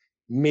really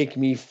make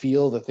me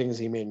feel the things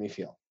he made me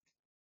feel.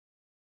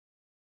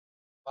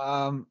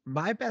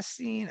 My best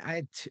scene,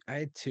 I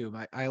had two.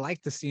 I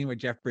like the scene where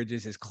Jeff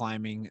Bridges is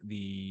climbing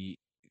the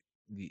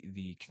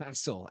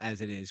castle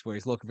as it is, where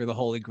he's looking for the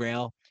Holy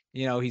Grail.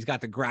 You know, he's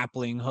got the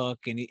grappling hook,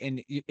 and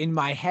in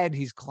my head,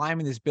 he's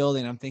climbing this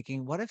building. I'm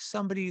thinking, what if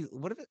somebody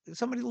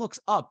looks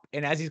up,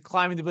 and as he's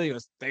climbing the building, he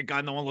goes, "Thank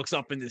God no one looks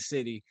up in this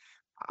city."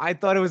 I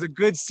thought it was a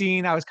good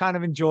scene. I was kind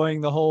of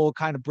enjoying the whole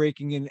kind of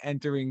breaking and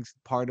entering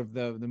part of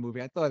the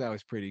movie. I thought that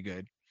was pretty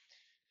good.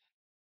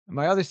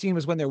 My other scene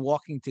was when they're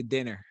walking to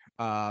dinner,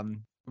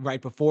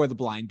 right before the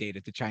blind date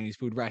at the Chinese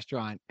food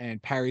restaurant,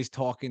 and Perry's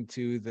talking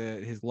to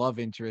his love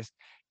interest,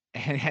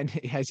 and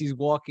as he's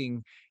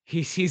walking,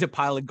 he sees a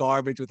pile of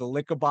garbage with a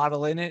liquor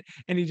bottle in it,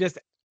 and he just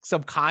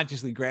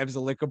subconsciously grabs the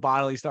liquor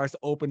bottle. He starts to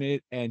open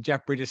it, and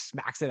Jeff Bridges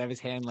smacks it out of his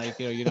hand like,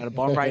 "You're not a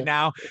bum right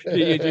now.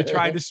 You're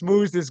trying to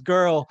smooze this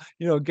girl.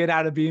 Get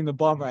out of being the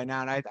bum right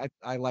now." And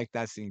I like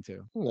that scene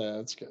too. Yeah,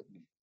 that's good.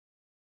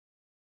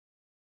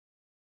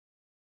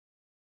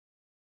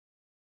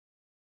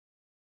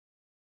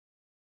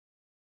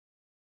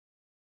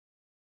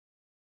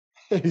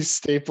 He's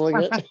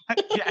stapling it.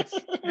 Yes,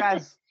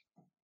 yes.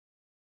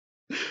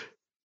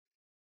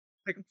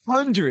 Like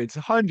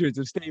hundreds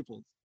of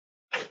staples.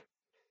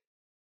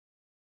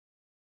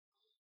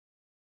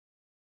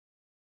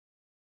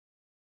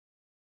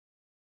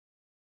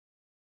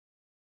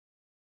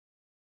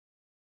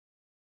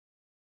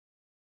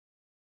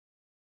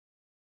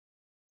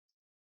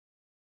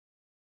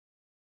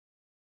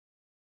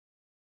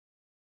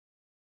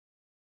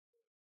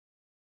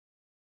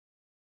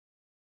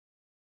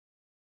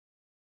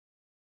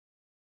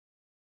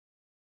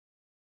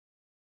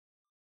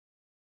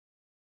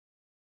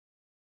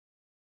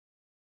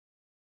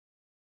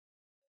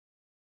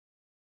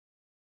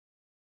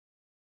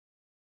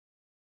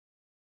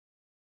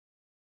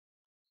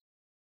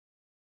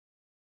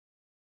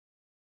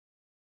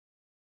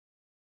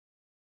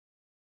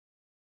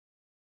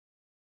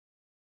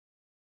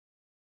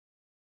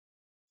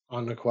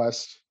 On the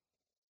quest.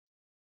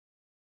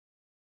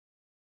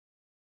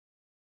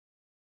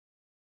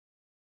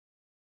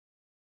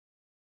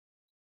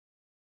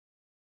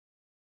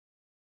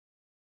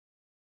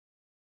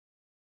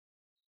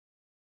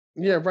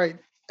 Yeah, right.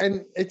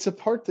 And it's a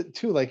part that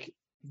too, like,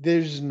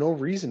 there's no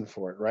reason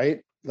for it,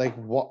 right? Like,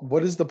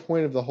 what is the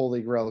point of the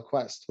Holy Grail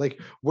quest? Like,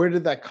 where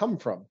did that come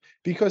from?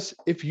 Because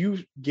if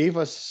you gave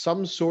us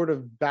some sort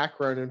of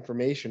background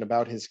information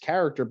about his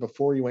character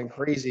before you went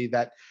crazy,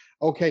 that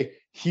okay,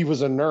 he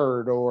was a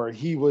nerd or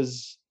he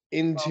was Well,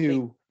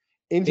 into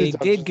they did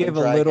Dungeons and give a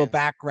little Dragons,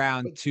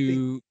 background but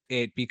to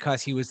it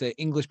because he was an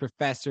English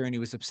professor and he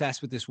was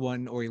obsessed with this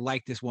one, or he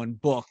liked this one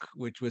book,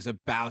 which was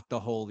about the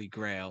Holy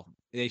Grail.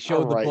 They all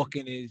showed the right, book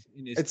in his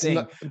it's thing,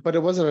 not, but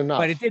it wasn't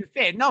but it enough. didn't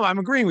fit. No, I'm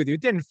agreeing with you.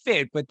 It didn't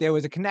fit, but there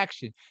was a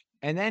connection.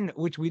 And then,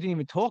 which we didn't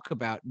even talk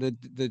about, the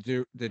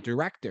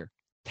director,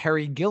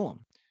 Terry Gilliam.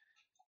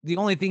 The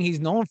only thing he's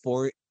known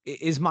for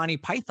is Monty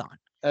Python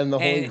And the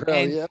Holy and Grail,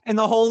 and yeah. and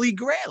the Holy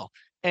Grail.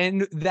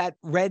 And that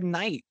Red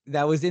Knight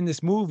that was in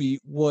this movie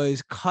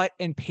was cut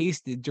and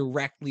pasted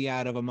directly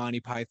out of a Monty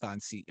Python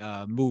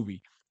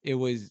movie. It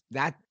was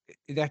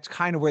that's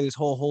kind of where this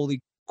whole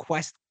Holy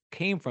Quest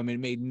came from. It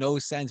made no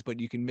sense, but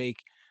you can make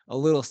a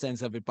little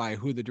sense of it by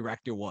who the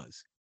director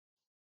was.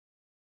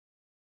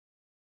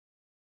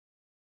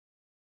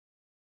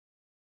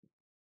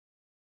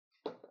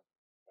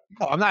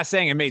 No, I'm not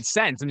saying it made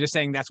sense. I'm just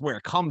saying that's where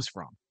it comes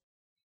from.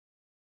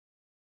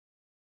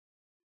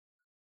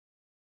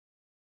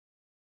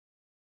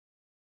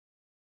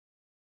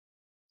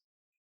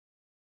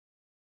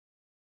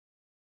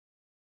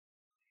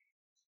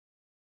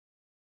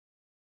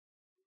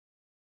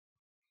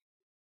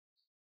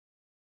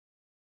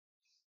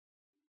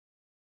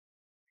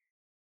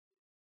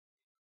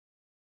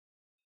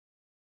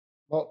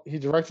 Well, he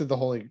directed the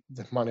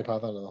Monty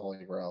Python and the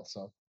Holy Grail,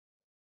 so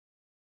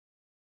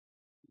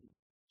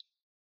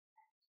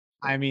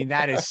I mean,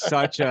 that is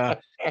such a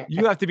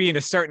you have to be in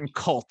a certain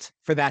cult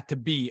for that to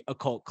be a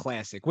cult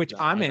classic, which no,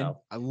 I'm I in.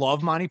 know. I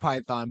love Monty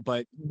Python,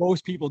 but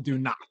most people do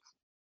not.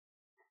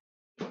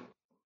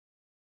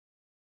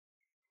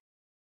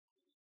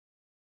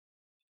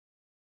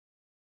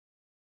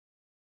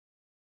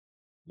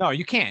 No,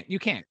 you can't. You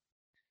can't.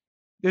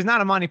 There's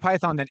not a Monty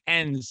Python that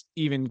ends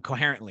even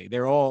coherently.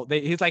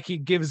 He's like he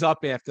gives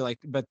up after like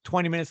but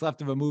 20 minutes left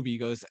of a movie. He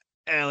goes,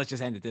 let's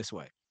just end it this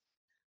way.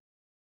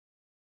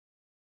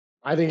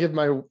 I didn't give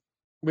my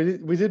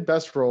we did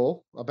best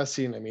role, best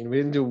scene. I mean,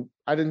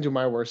 I didn't do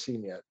my worst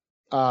scene yet.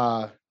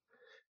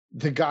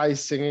 The guy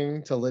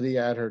singing to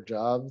Lydia at her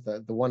job,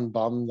 the one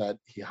bum that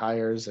he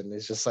hires, and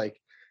is just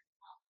like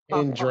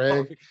in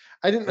drag.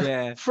 I didn't.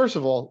 Yeah. First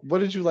of all, what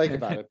did you like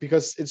about it?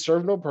 Because it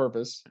served no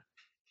purpose.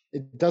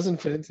 It doesn't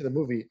fit into the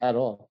movie at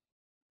all.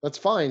 That's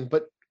fine,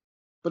 but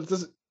it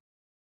doesn't.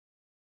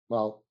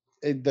 Well,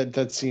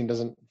 that scene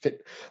doesn't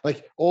fit.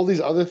 Like all these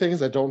other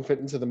things that don't fit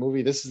into the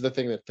movie, this is the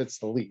thing that fits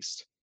the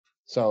least.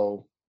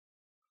 So,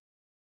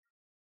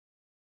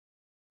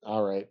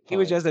 all right, He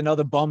was fine, just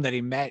another bum that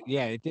he met.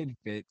 Yeah, it did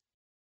fit.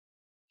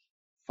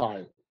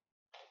 fine.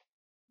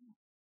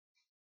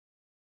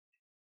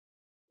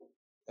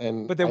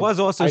 And But there was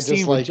also a I just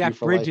scene where like you Jeff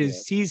for liking Bridges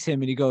it. sees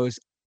him and he goes,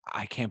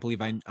 "I can't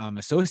believe I'm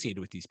associated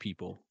with these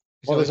people."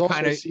 Well, So there's it also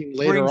kind a of scene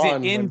later brings it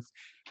on in,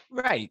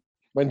 right?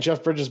 when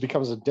Jeff Bridges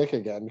becomes a dick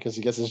again because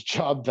he gets his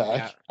job back,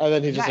 Yeah. and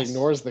then he just Yes.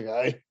 ignores the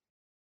guy.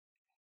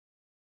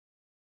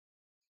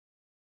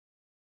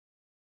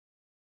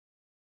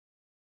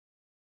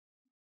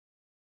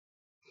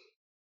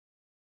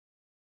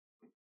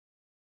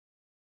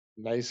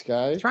 Nice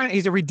guy,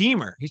 He's a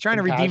redeemer. He's trying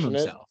to redeem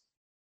compassionate. himself.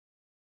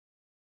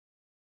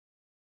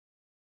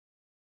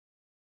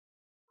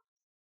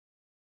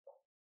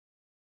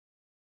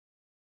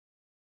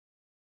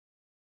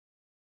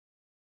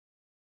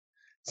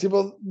 See,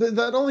 well,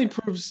 that only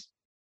proves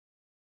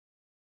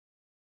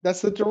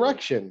that's the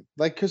direction.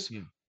 Like, because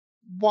Yeah.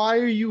 why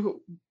are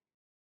you?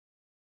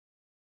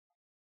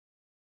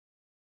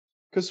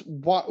 Because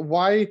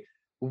why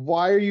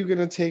are you going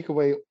to take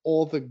away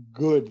all the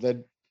good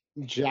that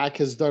Jack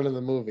has done in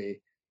the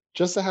movie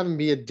just to have him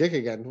be a dick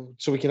again,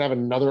 so we can have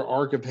another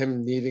arc of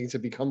him needing to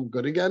become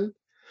good again?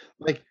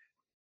 Like,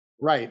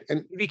 right?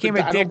 And He became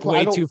a I dick don't put I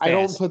way don't too I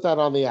don't fast. put that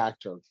on the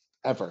actor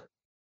ever.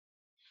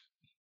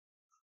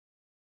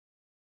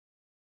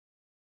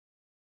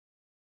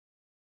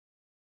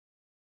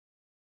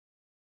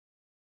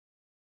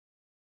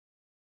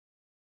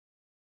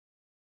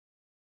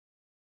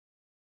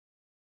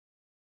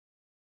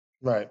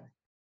 Right.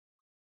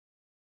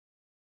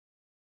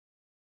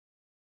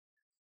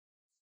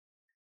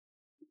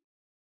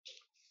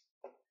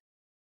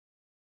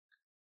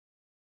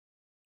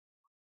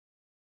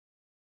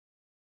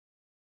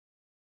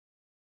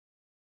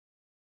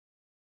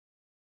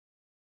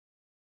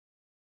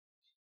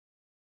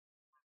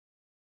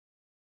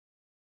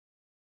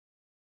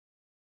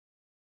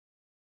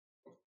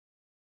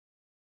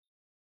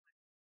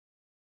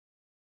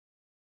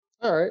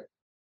 All right.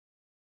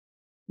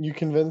 You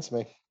convince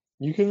me.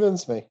 You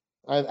convince me.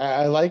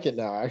 I like it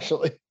now.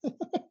 Actually, we're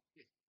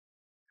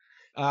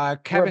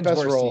at Kevin's best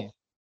worst scene. role.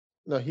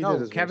 No, he did No,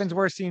 his worst Kevin's scene.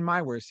 worst scene.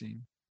 My worst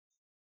scene.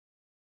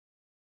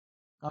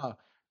 Uh,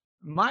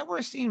 my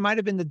worst scene might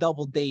have been the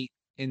double date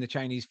in the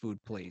Chinese food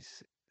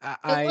place.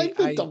 I like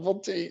the I double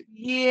date.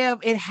 Yeah,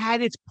 it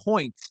had its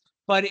points,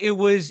 but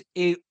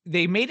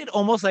they made it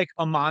almost like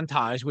a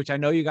montage, which I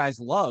know you guys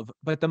love,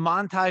 but the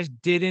montage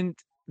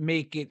didn't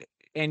make it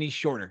any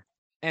shorter.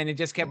 And it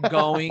just kept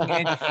going.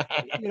 And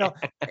you know,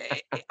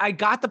 I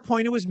got the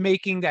point it was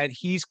making, that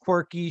he's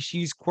quirky,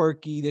 she's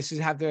quirky. This is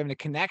how they're having a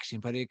connection,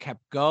 but it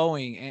kept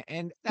going.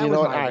 And that You was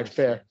know what? my All right, worst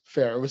scene. fair,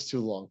 fair. It was too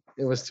long.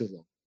 It was too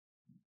long.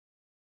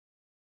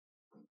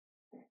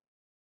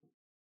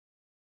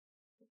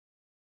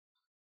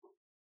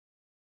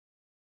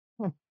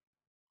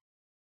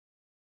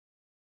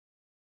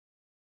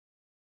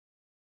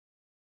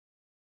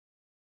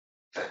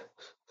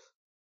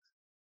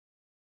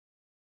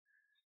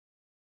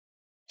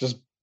 Just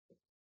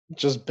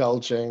just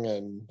belching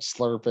and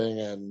slurping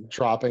and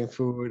dropping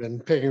food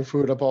and picking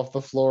food up off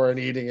the floor and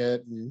eating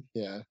it. And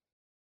yeah,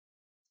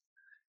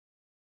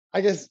 I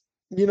guess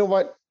you know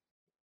what?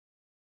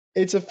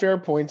 It's a fair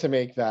point to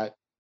make that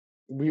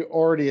we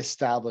already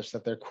established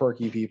that they're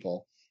quirky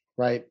people,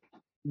 right?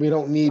 We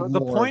don't need So the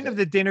more of point of it.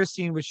 the dinner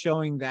scene was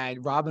showing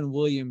that Robin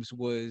Williams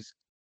was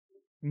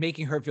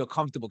making her feel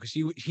comfortable, because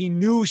he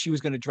knew she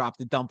was going to drop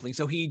the dumpling,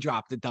 so he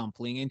dropped the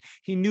dumpling, and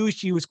he knew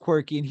she was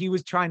quirky, and he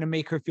was trying to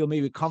make her feel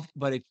maybe comfortable,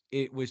 but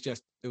it was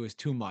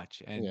too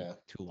much and Yeah.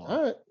 too long.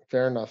 All right.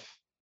 Fair enough.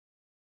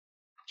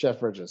 Jeff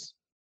Bridges.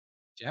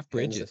 Jeff Hands,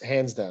 Bridges.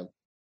 hands down.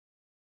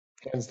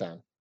 Hands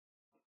down.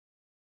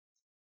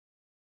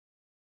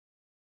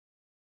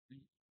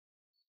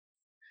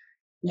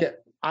 Yeah.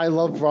 I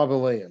love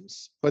Robin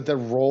Williams, but the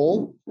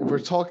role, if we're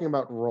talking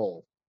about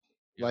role,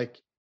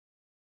 like,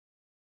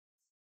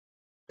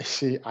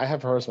 see, I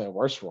have her as my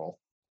worst role.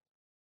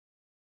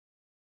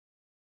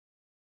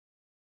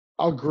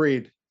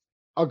 Agreed.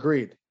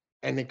 Agreed.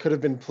 And it could have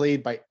been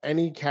played by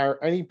any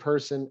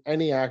person,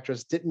 any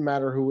actress, didn't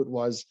matter who it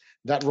was.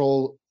 That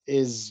role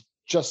is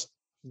just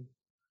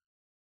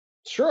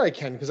sure I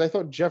can, because I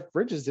thought Jeff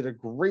Bridges did a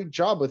great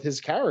job with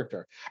his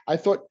character. I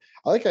thought,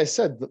 like I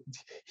said,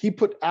 he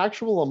put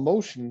actual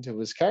emotion to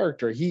his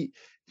character. He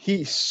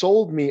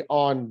sold me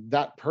on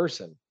that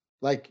person.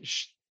 Like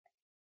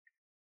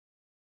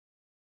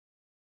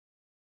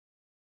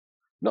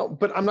no,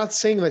 but I'm not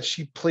saying that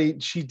she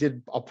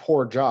did a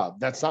poor job.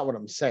 That's not what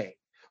I'm saying.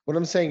 What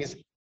I'm saying is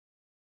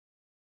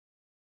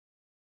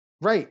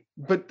Right,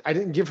 but I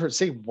didn't give her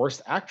say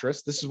worst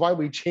actress. This is why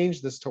we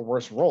changed this to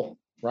worst role,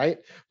 right?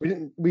 We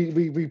didn't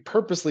we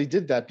purposely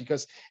did that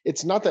because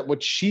it's not that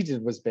what she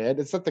did was bad,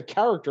 it's that the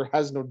character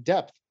has no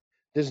depth.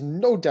 There's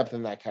no depth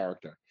in that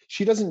character.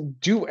 She doesn't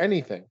do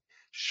anything.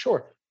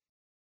 Sure.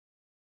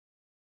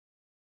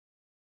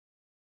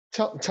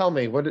 Tell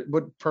me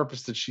what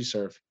purpose did she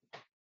serve?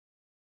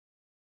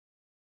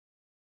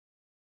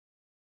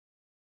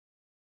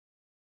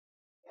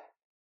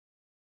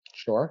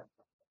 Sure.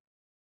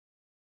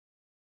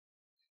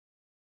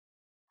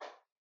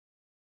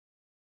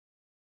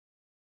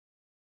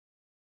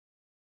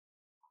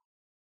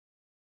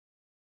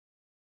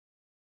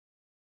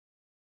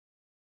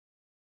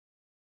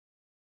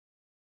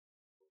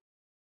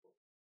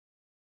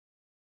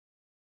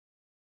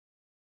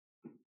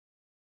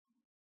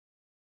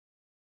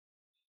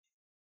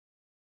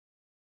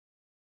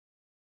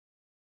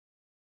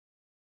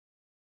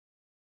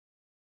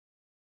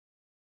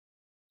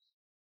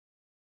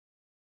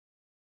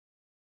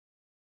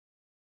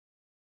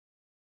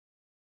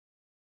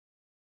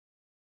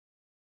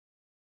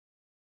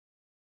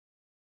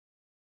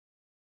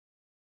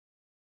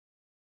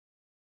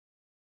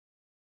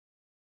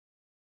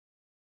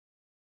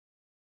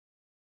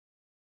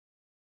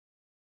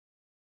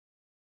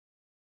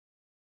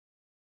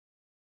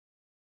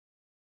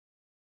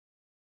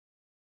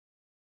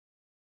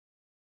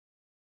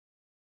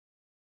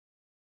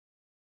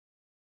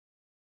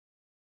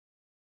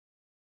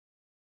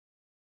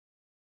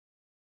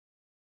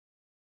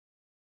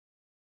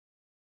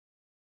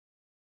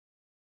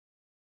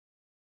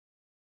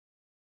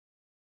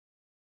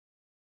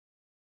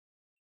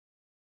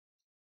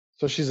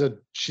 So she's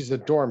a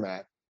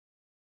doormat.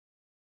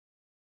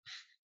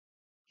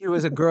 She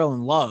was a girl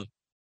in love.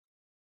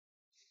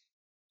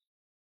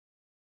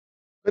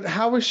 But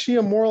how is she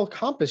a moral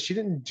compass? She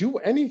didn't do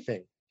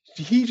anything.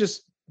 He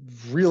just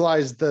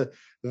realized the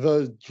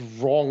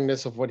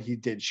wrongness of what he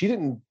did. She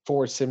didn't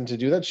force him to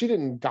do that. She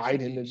didn't guide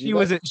him to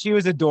do that. She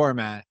was a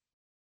doormat.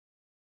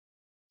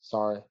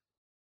 Sorry.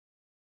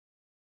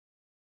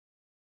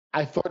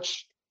 I thought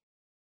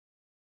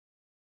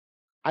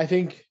I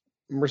think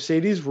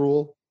Mercedes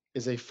Rule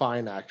is a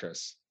fine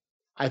actress.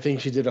 I think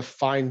she did a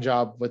fine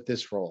job with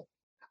this role.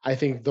 I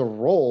think the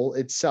role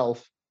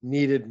itself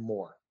needed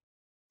more.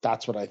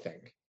 That's what I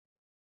think.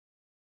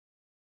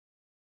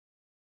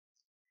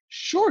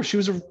 Sure, she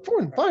was a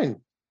foreign,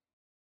 fine.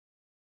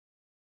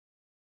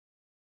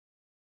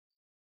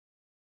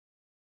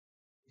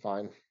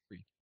 Fine.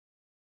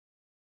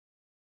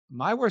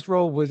 My worst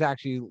role was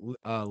actually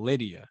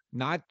Lydia,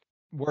 not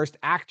worst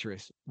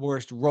actress,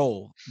 worst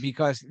role,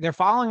 because they're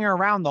following her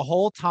around the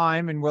whole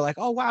time, and we're like,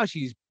 oh wow,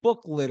 she's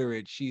book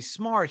literate, she's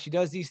smart, she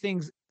does these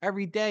things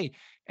every day,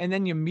 and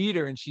then you meet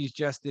her and she's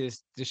just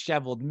this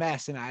disheveled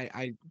mess, and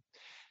I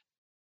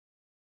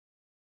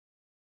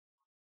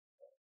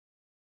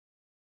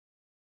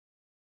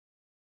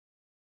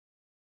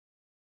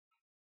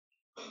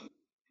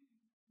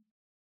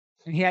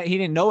and he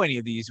didn't know any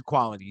of these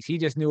qualities. He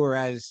just knew her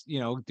as,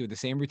 do the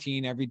same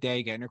routine every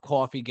day, getting her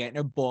coffee, getting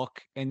her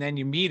book, and then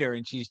you meet her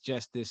and she's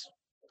just this.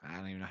 I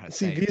don't even know how to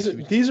See,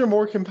 say these are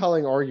more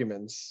compelling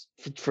arguments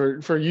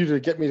for you to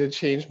get me to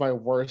change my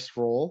worst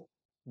role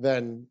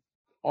than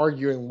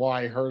arguing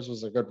why hers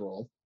was a good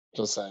role.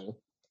 Just saying.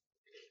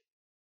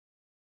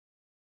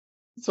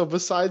 So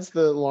besides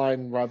the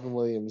line Robin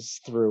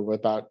Williams threw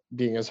about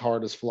being as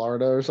hard as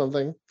Florida or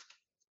something,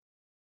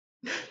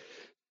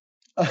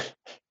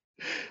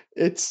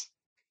 it's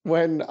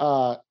when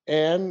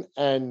Anne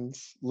and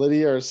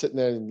Lydia are sitting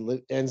there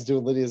and Anne's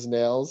doing Lydia's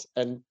nails,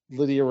 and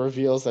Lydia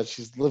reveals that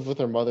she's lived with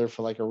her mother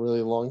for like a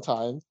really long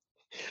time.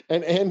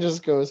 And Anne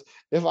just goes,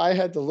 if I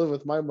had to live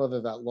with my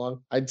mother that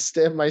long, I'd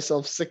stab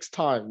myself 6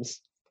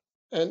 times.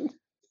 And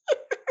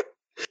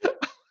I'm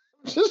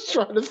just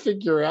trying to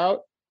figure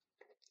out,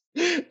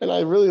 and I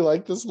really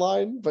like this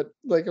line, but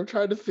like I'm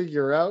trying to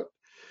figure out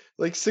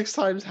like 6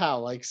 times how?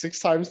 Like 6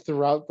 times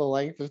throughout the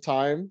length of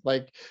time?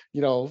 Like,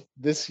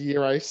 this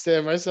year I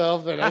stab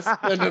myself, and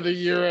another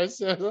year I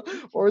stab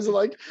myself? Or is it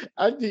like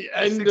at the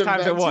end 6 of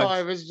times that at once.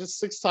 time, it's just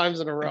 6 times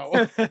in a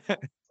row?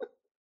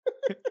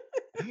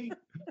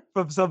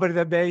 From somebody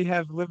that may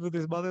have lived with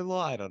his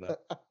mother-in-law, I don't know.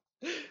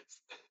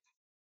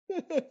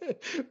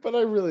 But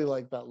I really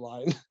like that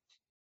line.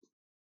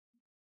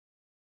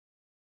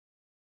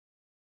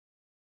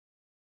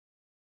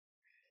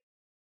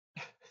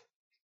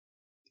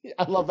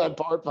 I love that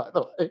part, by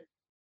the way.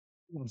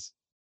 Yes.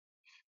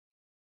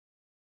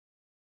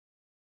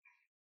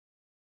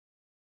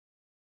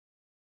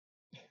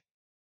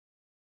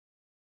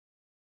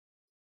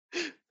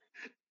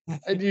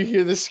 And you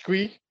hear the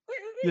squeak.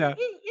 Yeah.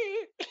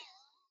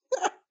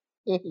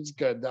 It was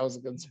good. That was a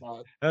good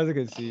spot. That was a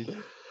good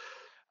scene.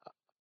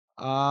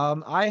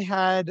 I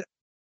had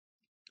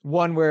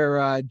one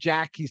where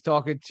Jack, he's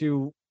talking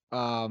to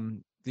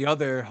the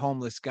other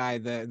homeless guy,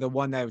 the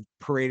one that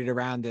paraded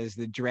around as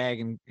the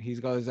dragon. He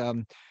goes,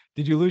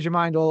 did you lose your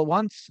mind all at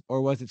once,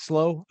 or was it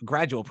slow? A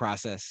gradual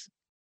process.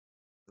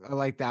 I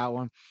like that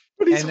one.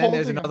 But he's And then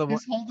there's holding him. another one.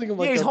 He's holding him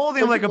Yeah, like he's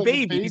holding him like a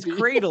baby. He's baby.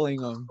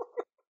 cradling him.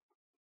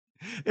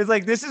 It's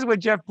like this is what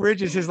Jeff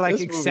Bridges has like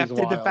This movie's accepted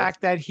the wild.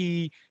 fact that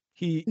he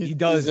He's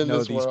does in know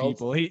this these world.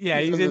 people. Yeah,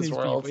 He's he's in in this these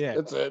people. world. Yeah.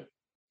 That's it.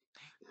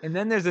 And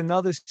then there's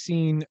another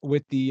scene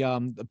with the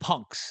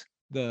punks,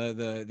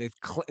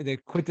 the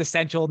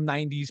quintessential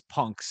 90s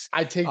punks.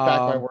 I take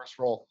back my worst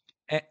role.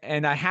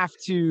 And I have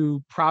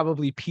to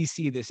probably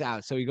PC this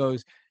out. So he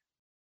goes,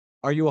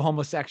 "Are you a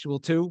homosexual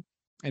too?"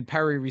 And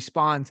Perry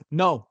responds,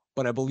 "No,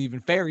 but I believe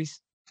in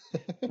fairies."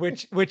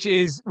 Which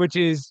is,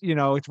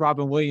 it's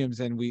Robin Williams,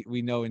 and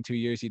we know in 2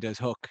 years he does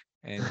Hook,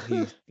 and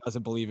he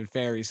doesn't believe in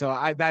fairies. So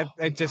Oh my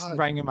it just God.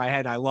 rang in my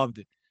head. I loved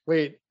it.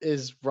 Wait,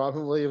 is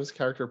Robin Williams'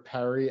 character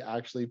Parry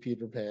actually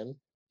Peter Pan?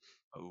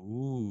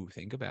 Ooh,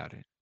 think about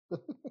it.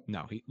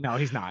 No,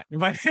 he's not.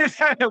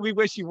 But we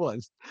wish he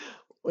was.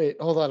 Wait,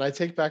 hold on. I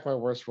take back my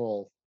worst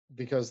role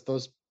because the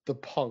two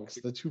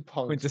punks were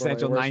my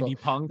Quintessential worst role. 90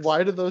 punks.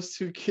 Why do those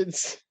two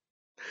kids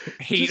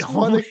Hate just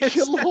want to homeless.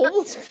 kill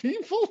homeless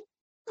people?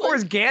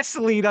 Pours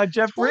gasoline on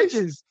Jeff Twice.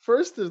 Bridges.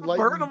 First, they're like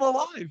Burn him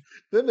alive.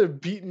 then they're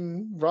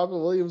beating Robin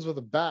Williams with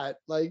a bat.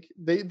 Like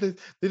they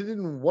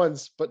didn't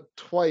once, but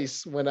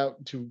twice went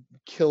out to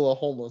kill a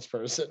homeless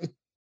person.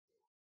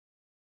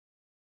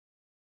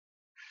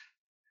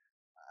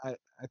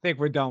 I think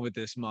we're done with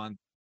this month.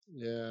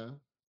 Yeah.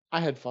 I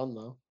had fun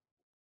though.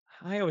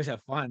 I always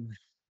have fun.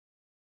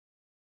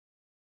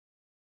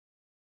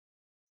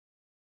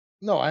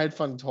 No, I had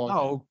fun talking.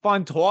 Oh,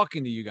 fun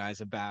talking to you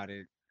guys about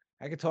it.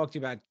 I could talk to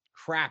you about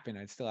crap and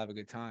I'd still have a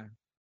good time.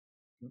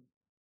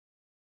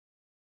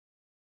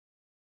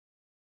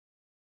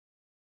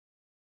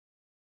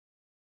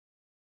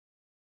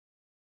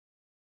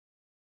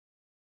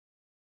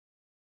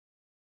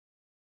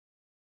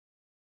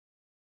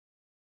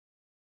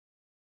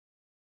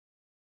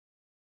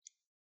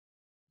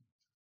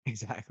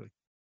 Exactly.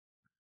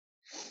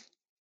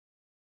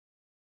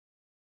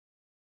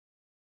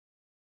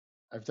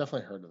 I've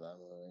definitely heard of that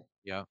movie.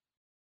 Yeah.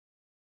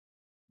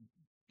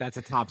 That's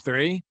a top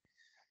 3.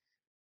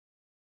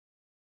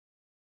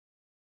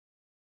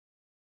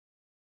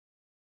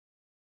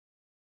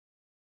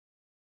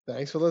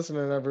 Thanks for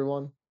listening,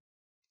 everyone.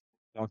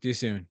 Talk to you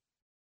soon.